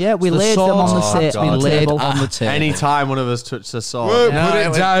sword. Yeah, we So laid them on the swords table. have to be laid table. on the table. Anytime one of us touched the sword, Whoa, No, put it it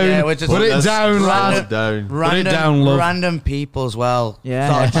was- down. yeah, we're just- Put it Just down, put lad. it down. down, love. Random people as well. Yeah.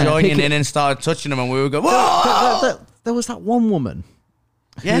 Started joining Pick- in and started touching them, and we would go, whoa! There was that one woman.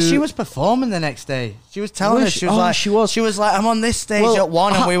 Yeah, she was performing the next day. She was telling Was us, she? she was Oh, like, she was. I'm on this stage Well, at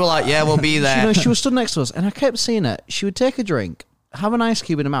 1, and we were like, yeah, we'll be there. You know, she was stood next to us, and I kept seeing her. She would take a drink, have an ice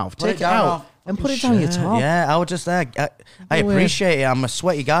cube in her mouth, Put take it it down out, off and put it down your top. Yeah, I was just there. I Yeah, weird. appreciate it. I'm a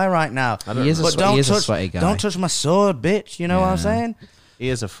sweaty guy right now. He is a But swe- don't he is a touch, sweaty guy. Don't touch my sword, bitch. You know what I'm Yeah. saying?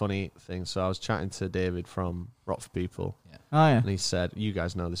 Here's a funny thing. So I was chatting to David from Rock for People, Oh yeah. and he said, you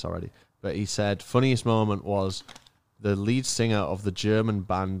guys know this already, but he said, funniest moment was the lead singer of the German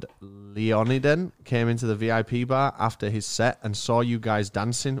band Leoniden came into the VIP bar after his set and saw you guys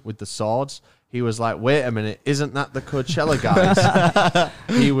dancing with the swords. He was like, wait a minute, isn't that the Coachella guys?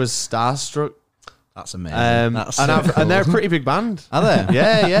 He was starstruck. That's amazing. That's so And they're a cool. pretty big band. Are they?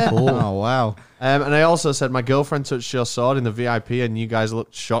 Yeah, yeah. Oh wow. And I also said my girlfriend touched your sword in the VIP, and you guys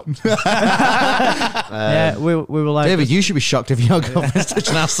looked shocked. Yeah, we were like, David, you should be shocked if your girlfriend's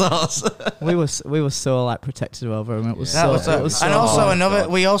touching our sauce. we were so like protected over him. It was That so. was It was so and also hard. another.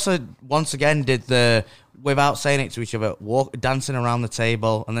 We also once again did the without saying it to each other, dancing around the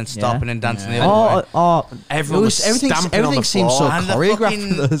table and then stopping and dancing the other way. Everyone was stamping on the everything seemed floor. so And the choreographed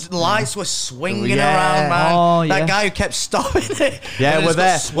fucking for those. lights were swinging Yeah. around, man. Oh, that yeah. guy who kept stopping it. Yeah, And we're it's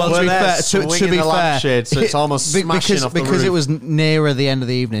there. got Well, to we're be there fair, to swinging be the fair, lampshade, so it's almost smashing off the because roof. it was nearer the end of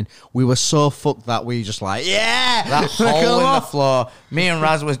the evening. We were so fucked that we just like, yeah, That Come hole in the on. floor. Me and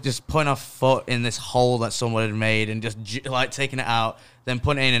Raz was just putting our foot in this hole that someone had made and just like taking it out, then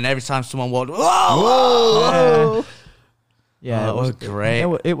putting it in. And every time someone walked, whoa! Yeah, Oh, it was great.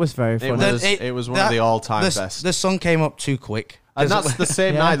 It was very funny. It was one of the all-time best. The sun came up too quick. And that's the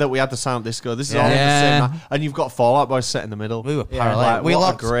same Yeah. night that we had the Sound Disco. This is Yeah. all the Yeah. same night. And you've got Fall Out Boy set in the middle. We were Yeah. parallel. Like, we what a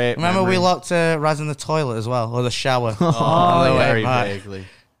locked. great Remember, we memory. locked Raz in the toilet as well, or the shower. Oh, the way, very right. vaguely.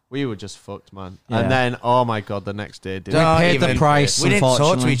 We were just fucked, man. Yeah. And then, oh my god, the next day, dude. Don't paid the even- price, We didn't talk to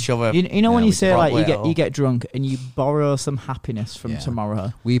unfortunately. each other. you know when Yeah, you we say like probably you get drunk and you borrow some happiness from Yeah.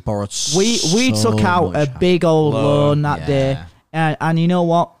 tomorrow. We borrowed. We so took out a much big old loan that Yeah. day, and you know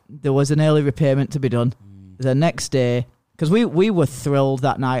what? There was an early repayment to be done the next day. Because we were thrilled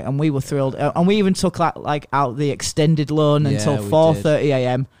that night, and we were thrilled, and we even took like out the extended loan Yeah, until we 4:30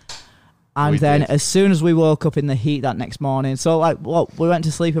 a.m. And We then did. as soon as we woke up in the heat that next morning, so like we went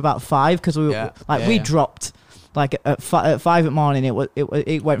to sleep about 5 because we were Yeah. we dropped like at 5 at morning. It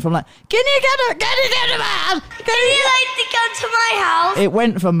went from like can you get a man? Can you like to come to my house? It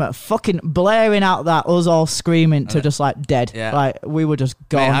went from fucking blaring out that us all screaming to just like dead. Yeah. Like we were just Mate,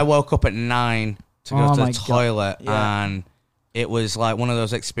 gone. I woke up at 9 to go Oh to my the God. toilet, Yeah. and it was like one of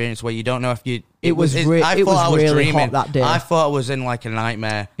those experiences where you don't know if you. It was I re- thought it was I was really dreaming hot that day. I thought I was in like a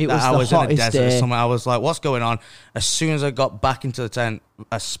nightmare. It that was I the was in a hottest desert or day. something. I was like, "What's going on?" As soon as I got back into the tent,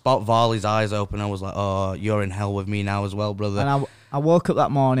 I spot Varley's eyes open. I was like, "Oh, you're in hell with me now as well, brother." and I woke up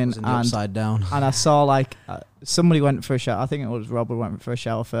that morning in the and upside down. and I saw like somebody went for a shower. I think it was Rob who went for a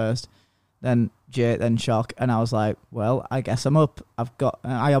shower first, then Jay, then Shock, and I was like, well, I guess I'm up.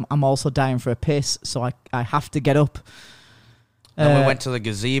 I'm also dying for a piss, so I have to get up. And we went to the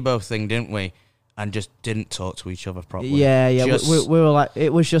gazebo thing, didn't we? And just didn't talk to each other properly. Yeah. Just- We were like,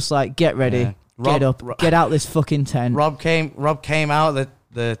 it was just like, get ready, Yeah. get up, get out this fucking tent. Rob came out of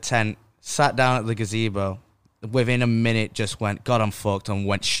the tent, sat down at the gazebo. Within a minute, just went, God, I'm fucked, and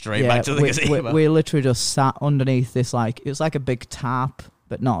went straight back to the gazebo. We literally just sat underneath this it was like a big tarp,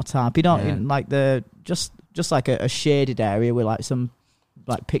 but not a tarp. You don't Yeah. like just like a shaded area with like some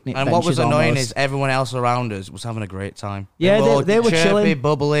like picnic And what was benches annoying almost. is everyone else around us was having a great time. Yeah, all they were chirpy, chilling.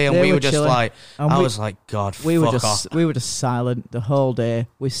 bubbly, and They we were were just chilling. like, And I we- was like, God, we were fuck just off. silent the whole day.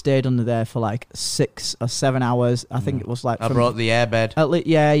 We stayed under there for like 6 or 7 hours. I think it was like I from- brought the airbed. at least,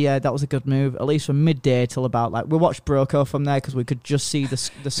 yeah, that was a good move. At least from midday till about we watched Broco from there because we could just see the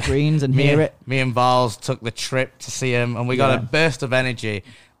screens and hear it. Me and Vals took the trip to see him, and we got Yeah. a burst of energy.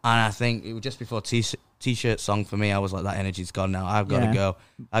 And I think it was just before T-shirt song for me. I was like, that energy's gone now. I've got to Yeah. go.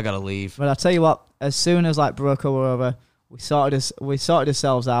 I got to leave. But I tell you what, as soon as like Broco were over, We sorted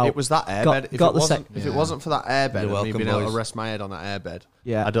ourselves out. It was that Got- airbed. got the If it wasn't for that airbed You're and me welcome, being able to boys. rest my head on that airbed,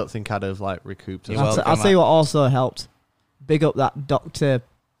 Yeah. I don't think I'd have like recouped. You're as welcome. well. I'll tell you what also helped. Big up that Doctor.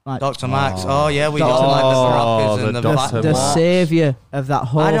 Like, Dr. Max. Oh yeah, we Dr. got like Max. the Baroccas and the the Dr. the Max. saviour of that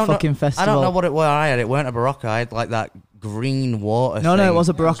whole I don't fucking know, festival. I don't know what it was. I had. It weren't a Barocca. I had like that green water. No, thing. it was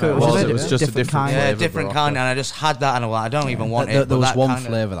a Barocca. It was, It was just a different kind. Yeah, flavour different Barocca. kind, and I just had that, and I'm like, I don't even want it. There but was that one kinda-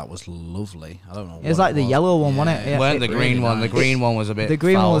 flavour that was lovely. I don't know. It was like the yellow one, wasn't it? Yeah. weren't the Really green one. The nice. green one was a bit. The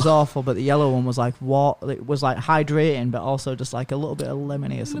green one foul. was awful, but the yellow one was like what? It was like hydrating, but also just like a little bit of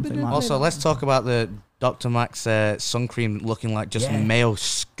lemony or something like Also, let's talk about the Dr. Max sun cream looking like just Yeah. mayo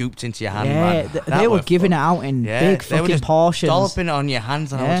scooped into your that. hand. Yeah, man. they That were were giving fu- it out in Yeah, big they were fucking just portions. dolloping it on your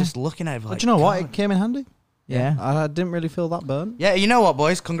hands, and I Yeah. was just looking at it like. Do you know what? God. It came in handy. Yeah. I didn't really feel that burn. Yeah, you know what,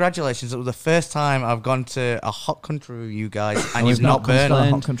 boys? Congratulations! It was the first time I've gone to a hot country with you guys, and we've you've not not burned. It's not a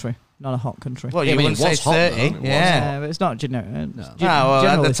complained. hot country. Not a hot country. Well, Yeah, you but it wouldn't say was hot, 30. though. It was Yeah. But it's not generic. No, well,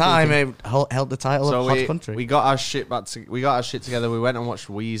 at the time, it held the title So of hot country. we got our shit back. We got our shit together. We went and watched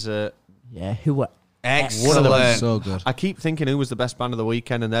Weezer. yeah, who were Excellent. So good. I keep thinking who was the best band of the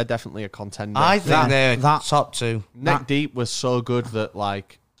weekend, and they're definitely a contender. I think That- they're that- top two. Neck Deep was so good that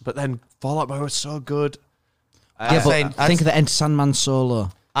like, but then Fall Out Boy was so good. Yeah, I'd but say- think of the Enter Sandman solo.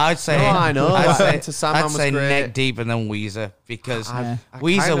 I'd say. No, I know. I'd say, To Sandman I'd was say great. Neck Deep and then Weezer because I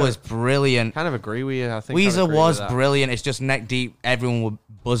Weezer kinda- was brilliant. kind of agree with you. I think I'd Weezer agree was with that. brilliant. It's just Neck Deep. Everyone were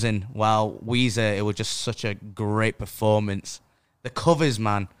buzzing. While Weezer, it was just such a great performance. The covers,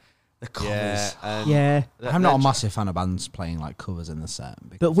 man. The covers. Yeah, and Yeah. I'm not a massive fan of bands playing like covers in the set.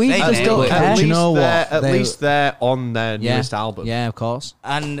 But we They just nailed don't it. care. Do you know what? At They- least they're on their yeah, newest album. Yeah, of course.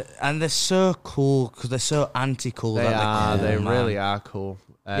 And they're so cool because they're so anti-cool. They that are. they're They cool, man. really are cool.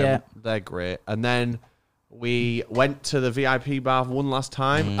 Yeah. They're great. And then we went to the VIP bar one last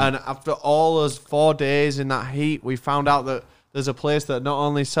time, and after all those 4 days in that heat, we found out that there's a place that not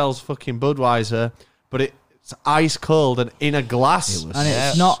only sells fucking Budweiser, but it's ice cold and in a glass. And Yeah.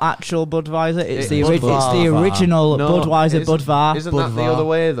 it's not actual Budweiser. It's It the is original original Budweiser Budvar. Isn't that the other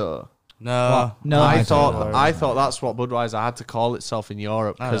way though? No. No, I I thought that's what Budweiser had to call itself in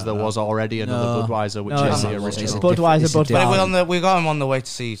Europe because there was already another No. Budweiser, which No, is it's the not. original. It's a Budweiser, it's a Budvar. But we got him on the way to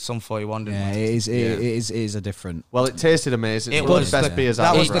see Sum 41, didn't Yeah, we? it is a different. Well, it tasted amazing. It It's one of was the best the- beers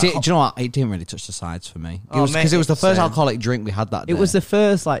that I've was ever the- had. Do you know what? It didn't really touch the sides for me. Oh, mate, Because it was the first same. alcoholic drink we had that day. It was the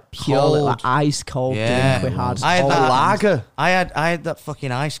first like pure like Cold. ice cold Yeah. drink we had. I had all that weekend. lager. I had that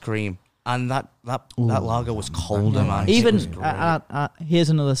fucking ice cream, and that lager was colder, man. Even It was great. here's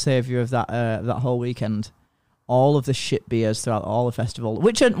another savior of that whole weekend. All of the shit beers throughout all the festival,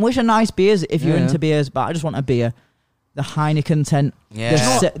 which are nice beers if you're Yeah. into beers, but I just want a beer. The Heineken tent,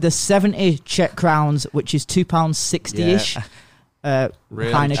 Yeah. the 70 Czech crowns, which is £2.60ish.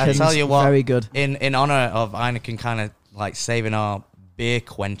 Really? Heineken, I tell you what, very good. In honor of Heineken kind of like saving our beer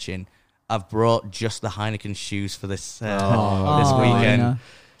quenching, I've brought just the Heineken shoes for this this Oh, weekend. yeah.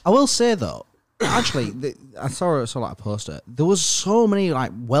 I will say though, actually, I saw like a poster. There was so many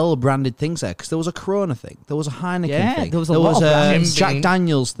like well-branded things there because there was a Corona thing, there was a Heineken Yeah, thing, there was a lot of a brands. Jack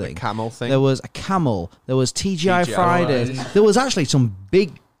Daniels thing, Camel thing. there was a Camel, there was TGI TGI Fridays, Fridays. there was actually some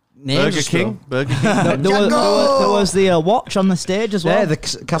big names. Burger King. Burger King. There was the watch on the stage as well. Yeah, the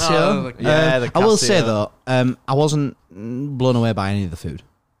Casio. Oh, yeah, the I will say Casio. though, I wasn't blown away by any of the food.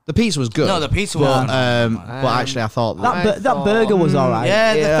 The pizza was good. No, the pizza but, was- but actually, I thought that burger was all right.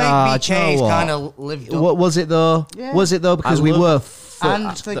 Yeah, the Yeah, fake do you know BK's what? kind of lived up. What was it though? Yeah. Was it though? Because I we love- were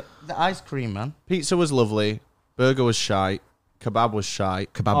And fucked. the ice cream, man. Pizza was lovely. Burger was shite. Kebab was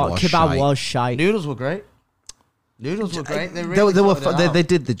shite. Kebab was kebab shite. was shite. Noodles were great. Noodles were great. They They, really they were. sorted it They, out. they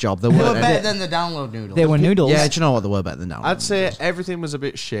did the job. They They were. were better than the download noodles. They were noodles. Yeah, do you know what? They were better than now. I'd say everything was a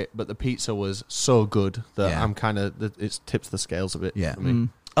bit shit, but the pizza was so good that Yeah. I'm kind of it tips the scales a bit. Yeah. for me.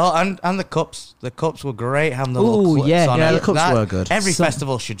 Oh, and the cups. The cups were great. Having the Ooh, little clips yeah, on yeah, it. the cups were good. Every Some-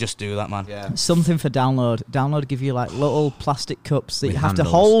 festival should just do that, man. Yeah. Something for download. Download give you like little plastic cups that With you have handles.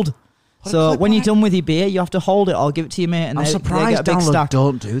 to hold. Put a So clip when on you're it. done with your beer, you have to hold it or give it to your mate, and I'm they surprised get a big Download stack.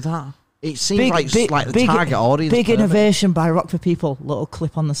 don't do that. It seems like the target audience. Big perfect. innovation by Rock for People. Little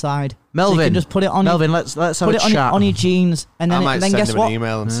clip on the side. So Melvin, you can just put it on. Melvin, let's have put a it on, chat. on your jeans, and I then might then send guess him what? an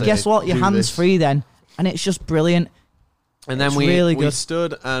email and say, Guess what? Your "Do hands this." free then, and it's just brilliant. And then It's we really we good.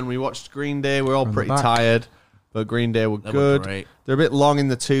 stood and we watched Green Day. We're all From the pretty back. tired, but Green Day were They were good. great. They're a bit long in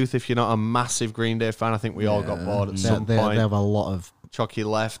the tooth if you're not a massive Green Day fan. I think we all got bored at some They point. have a lot of Chalky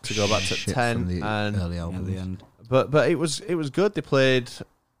left to go back to shit 10, from the and early albums. but it was good. They played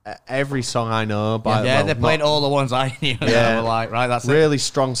every song I know. By Yeah, well, they played not- all the ones I knew. Yeah. Yeah, were like, right, that's it. really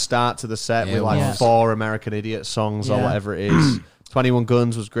strong start to the set Yeah, with it like was. 4 American Idiot songs or Yeah. whatever it is. 21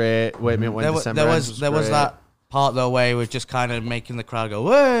 Guns was great. Wait a minute, when There December was Ends there was great. that part of the way was just kind of making the crowd go,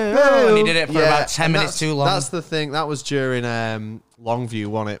 whoa, whoa, and he did it for about 10 and minutes too long. That's the thing. That was during Longview,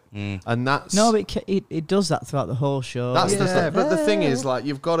 wasn't it? And that's No, but it does that throughout the whole show. that's the stuff. But the thing is, like,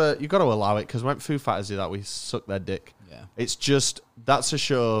 you've got to allow it, because when Foo Fighters do that, we suck their dick. Yeah. It's just, that's a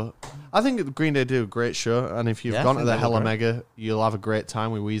show. I think Green Day do a great show, and if you've Yeah, I gone to think the they were Hella great. Mega, you'll have a great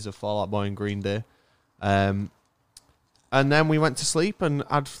time with Weezer, Fall Out Boy, and Green Day. And then we went to sleep and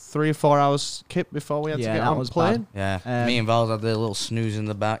had 3 or 4 hours kip before we had to Yeah, get that on was the plane. Yeah, me and Vals had the little snooze in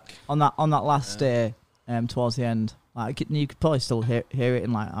the back. on that last day, towards the end, like you could probably still hear it,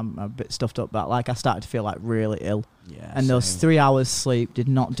 and like I'm a bit stuffed up, but like I started to feel like really ill. Yeah, And those 3 hours sleep did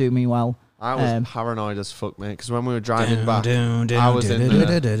not do me well. I was paranoid as fuck, mate, because when we were driving back, I was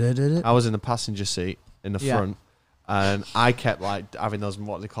in the passenger seat in the Yeah. front, and I kept like having those,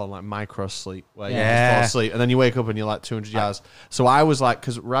 what they call like micro sleep, where you Yeah. just fall asleep, and then you wake up and you're like 200 yards. So I was like,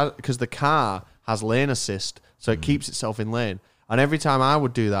 because the car has lane assist, so it keeps itself in lane. And every time I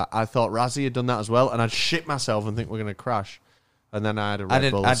would do that, I thought Razzie had done that as well, and I'd shit myself and think we're going to crash. And then I had a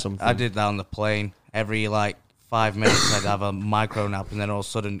Red Bull or something. I did that on the plane. Every like 5 minutes, I'd have a micro nap, and then all of a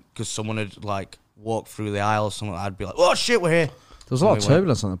sudden, because someone had like walked through the aisle or something, I'd be like, "Oh shit, we're here!" There was a lot of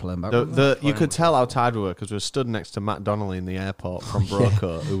turbulence on the plane back. You could tell how tired we were because we were stood next to Matt Donnelly in the airport from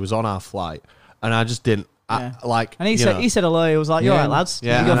Broco, who was on our flight, and I just didn't. Yeah. Like, And he you said know, he said hello. He was like, "You Yeah. alright, lads?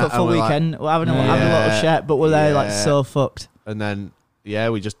 Yeah, You go and for a full and we're like- weekend. We're having a little chat, but we're there like Yeah. so fucked." And then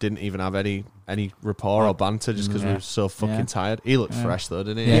we just didn't even have any rapport or banter just because we were so fucking Yeah. tired. He looked fresh though,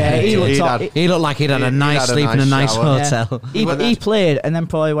 didn't he? Yeah, he looked top. He looked like he'd had a He'd nice had a sleep in a nice nice shower. hotel. He played and then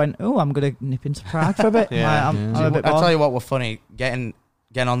probably went, "Oh, I'm gonna nip into Prague for a bit." Yeah. Like, I'm a bit I bored. tell you what, were funny getting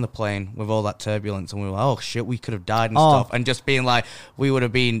on the plane with all that turbulence, and we were like, "Oh shit, we could have died and Oh. stuff," and just being like, we would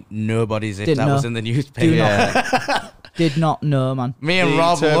have been nobodies if Didn't that know. was in the newspaper. Do Yeah. Did not know, man. Me and The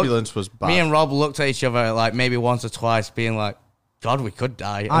Rob turbulence was bad. Me and Rob looked at each other like maybe once or twice, being like, "God, we could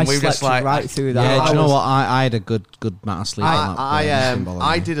die." And I we were slept just like, right through that. Yeah, do you know was- what? I had a good amount of sleep on that plane. It didn't bother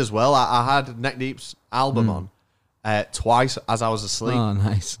I me. did as well. I had Neck Deep's album on twice as I was asleep, Oh,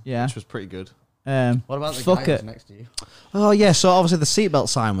 nice. Yeah. which was pretty good. "What about the Fuck guy who's it. next to you?" Oh yeah, so obviously the seatbelt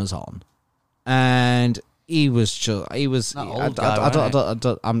sign was on, and he was just That old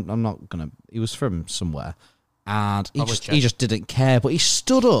guy, I'm not gonna. He was from somewhere, and Probably he just didn't care. But he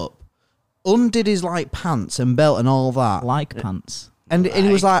stood up, undid his like pants and belt and all that, Like pants. and he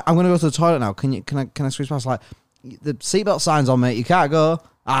was like, "I'm gonna go to the toilet now. Can I squeeze past?" Like, the seatbelt sign's on, mate. You can't go.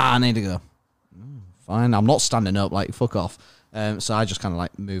 I need to go. Fine, I'm not standing up. Like, fuck off. So I just kind of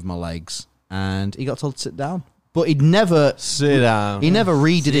like moved my legs, and he got told to sit down. But he'd never Sit down. He never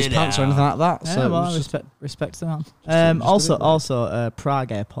redid his Sit pants or anything like that. Yeah, So it well, was just, respect to that. just Also,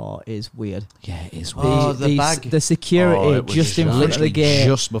 Prague airport is weird. yeah, it is. Oh, weird. the security Oh, it was just in shite. front of the Literally gate.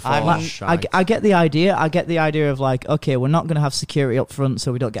 just before. I'm- Like, shite. I get the idea. I get the idea of like, okay, we're not going to have security up front,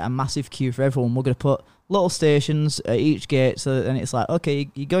 so we don't get a massive queue for everyone. We're going to put little stations at each gate, so then it's like, okay,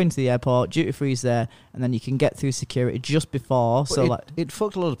 you go into the airport, duty free's there, and then you can get through security just before. But So it, like, it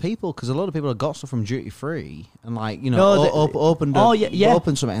fucked a lot of people because a lot of people have got stuff from duty free and like No, opened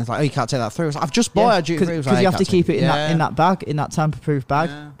opened something. And it's like, oh, you can't take that through. It's like, I've just bought a duty free. because you have to keep it in that bag, in that tamper-proof bag.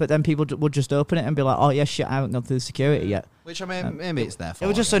 Yeah. But then people would just open it and be like, oh yeah, shit, I haven't gone through security yet. Which I mean, maybe it's there for. It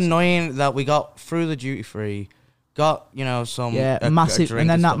was just annoying that we got through the duty free, got some massive, drink and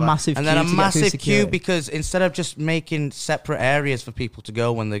then that stuff like massive and then a queue to get through massive queue security. because instead of just making separate areas for people to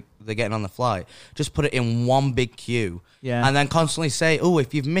go when they're getting on the flight, just put it in one big queue. Yeah. And then constantly say, oh,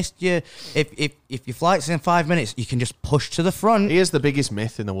 if you've missed if your flight's in 5 minutes, you can just push to the front. Here's the biggest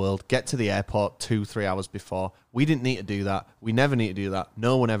myth in the world. Get to the airport 2-3 hours before. We didn't need to do that. We never need to do that.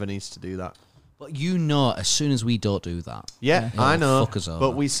 No one ever needs to do that. But as soon as we don't do that, Yeah, Yeah. I It'll know. fuck us over.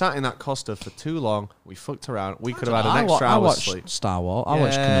 But we sat in that Costa for too long. We fucked around. We could have had an extra I hour's watched sleep. Star Wars. I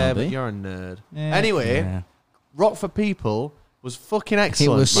watched Yeah, but Kenobi. you're a nerd. Yeah. Anyway, Yeah. Rock for People was fucking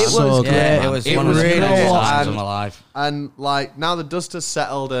excellent. was man. so good. Yeah, man. it was It one was of the really greatest good. times of And- my life. And like now the dust has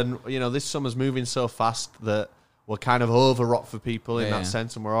settled, and this summer's moving so fast that we're kind of over Rock for People in Yeah. that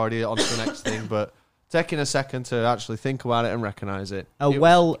sense, and we're already on to the next thing. But taking a second to actually think about it and recognise it. A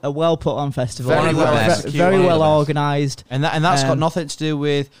well put on festival, Very well executed. very One of well the best. organised. And that's got Um, nothing to do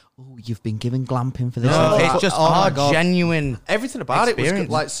with, oh, you've been given glamping for this. No, and it's that. just Oh my our God. genuine. Everything about it was good.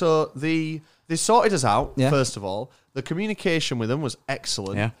 Experience. Like, so they sorted us out, Yeah. first of all. The communication with them was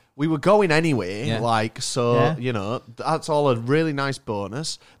excellent. Yeah. We were going anyway, Yeah. so, that's all a really nice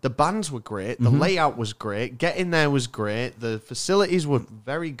bonus. The bands were great. The layout was great. Getting there was great. The facilities were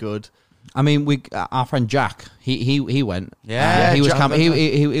very good. I mean, our friend Jack, he went. Yeah, he was Jack camping. went.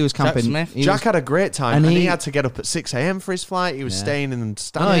 He was camping. Smith. he Jack was- had a great time, and and he he- had to get up at 6 a.m. for his flight. He was staying in No,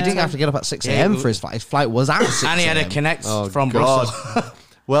 standing. he didn't have to get up at 6 Yeah, a.m. he- for his flight. His flight was at 6 And he had a a.m. connect Oh, from God. Brussels.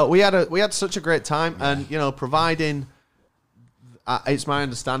 Well, we had such a great time, and providing it's my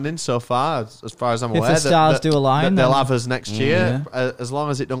understanding so far, as far as I'm If aware, the stars do align, they'll then- have us next year, as long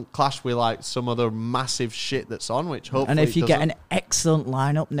as it don't clash with like some other massive shit that's on. Which hopefully, And if you it get doesn't. an excellent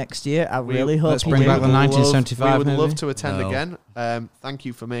lineup next year, I We- really hope let's you bring do. back the would love- 1975 We would maybe? love to attend No. again. Thank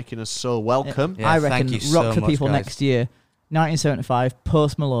you for making us so welcome. Yeah, I thank reckon you Rock so for much, People guys. next year, 1975,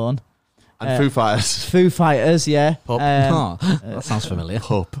 Post Malone, And Foo Fighters. Foo Fighters, yeah. Pup. Oh, that sounds familiar.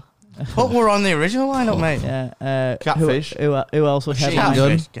 Pup. But we're on the original lineup, mate. Yeah, Catfish. Who else would Machine headline? Gun.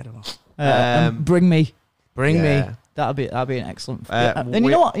 Catfish, get him off. Bring Me. Bring Yeah. me. That'd be an excellent. we- and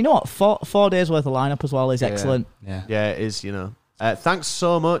you know what? 4 days worth of lineup as well is excellent. Yeah. Yeah, it is. Thanks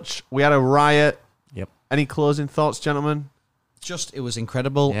so much. We had a riot. Yep. Any closing thoughts, gentlemen? Just, it was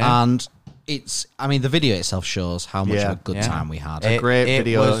incredible. Yeah. And the video itself shows how much Yeah. of a good Yeah. time we had. It- Great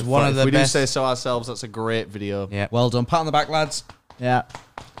video. was one of If the we best. do say so ourselves, that's a great video. Yeah. Well done. Pat on the back, lads. Yeah.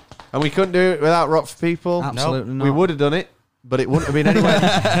 And we couldn't do it without Rock for People. Absolutely not. We would have done it, but it wouldn't have been anywhere.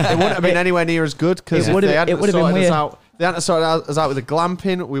 It wouldn't have been anywhere near as good because It if would've- they it hadn't would've been sorted us weird. out, they hadn't sorted us out with the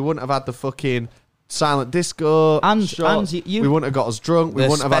glamping. We wouldn't have had the fucking silent disco. And shots. you- we wouldn't have got us drunk. We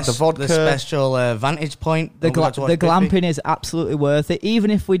wouldn't have had the vodka. The special vantage point. The, when we got to watch Biffy. glamping is absolutely worth it, even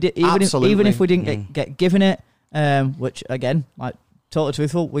if we did, even Absolutely. if we didn't get given it. Which again, like totally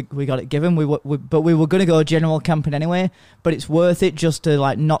truthful, we got it given. But we were going to go general camping anyway. But it's worth it just to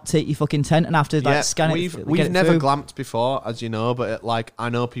like not take your fucking tent and after like scan we've it. we've get never it through. glamped before, as you know, but I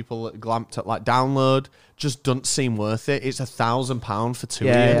know people that glamped at like Download. Just doesn't seem worth it. It's £1,000 for 2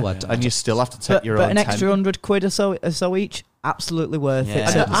 Yeah, years, yeah. and you still have to take But, your but own an tent. extra £100 or so each, absolutely worth Yeah.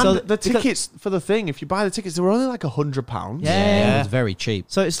 it. And the because- tickets for the thing, if you buy the tickets, they were only like £100. Yeah. It was very cheap.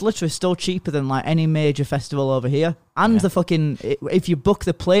 So it's literally still cheaper than like any major festival over here. And the fucking, if you book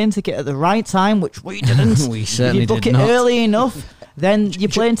the plane ticket at the right time, which we didn't, We if certainly you book did it not. early enough, then your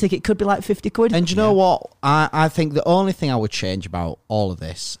plane ticket could be like 50 quid. And do you know what? I think the only thing I would change about all of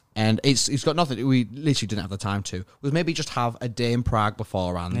this, and it's got nothing, we literally didn't have the time to, was maybe just have a day in Prague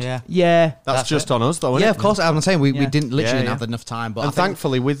beforehand. Yeah. yeah. That's just on us, though, isn't Yeah, it? of course. I'm saying we Yeah. didn't literally Yeah, didn't yeah. have enough time. But And I think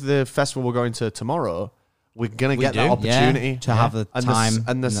thankfully, with the festival we're going to tomorrow, we're going to We get that do. opportunity to have the and time.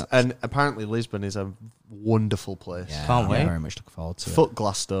 and apparently Lisbon is a wonderful place. Yeah, Can't I'm wait. very much looking forward to it. Fuck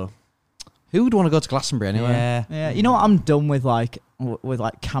Glasgow. Who would want to go to Glastonbury anyway? Yeah. Yeah, you know what? I'm done with like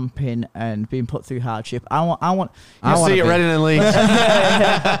camping and being put through hardship. I want. I I wanna see it be- Reading and Leeds.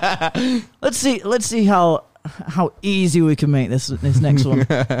 Let's see how easy we can make this next one.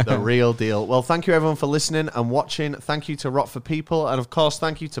 The real deal. Well, thank you everyone for listening and watching. Thank you to Rock for People, and of course,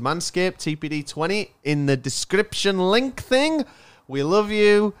 thank you to Manscaped TPD20 in the description link thing. We love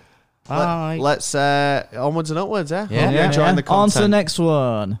you. Bye. Let's onwards and upwards. Yeah. Hope you're enjoying the On to the content. next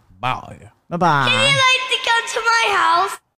one. Bye. Bye bye. Would you like to come to my house?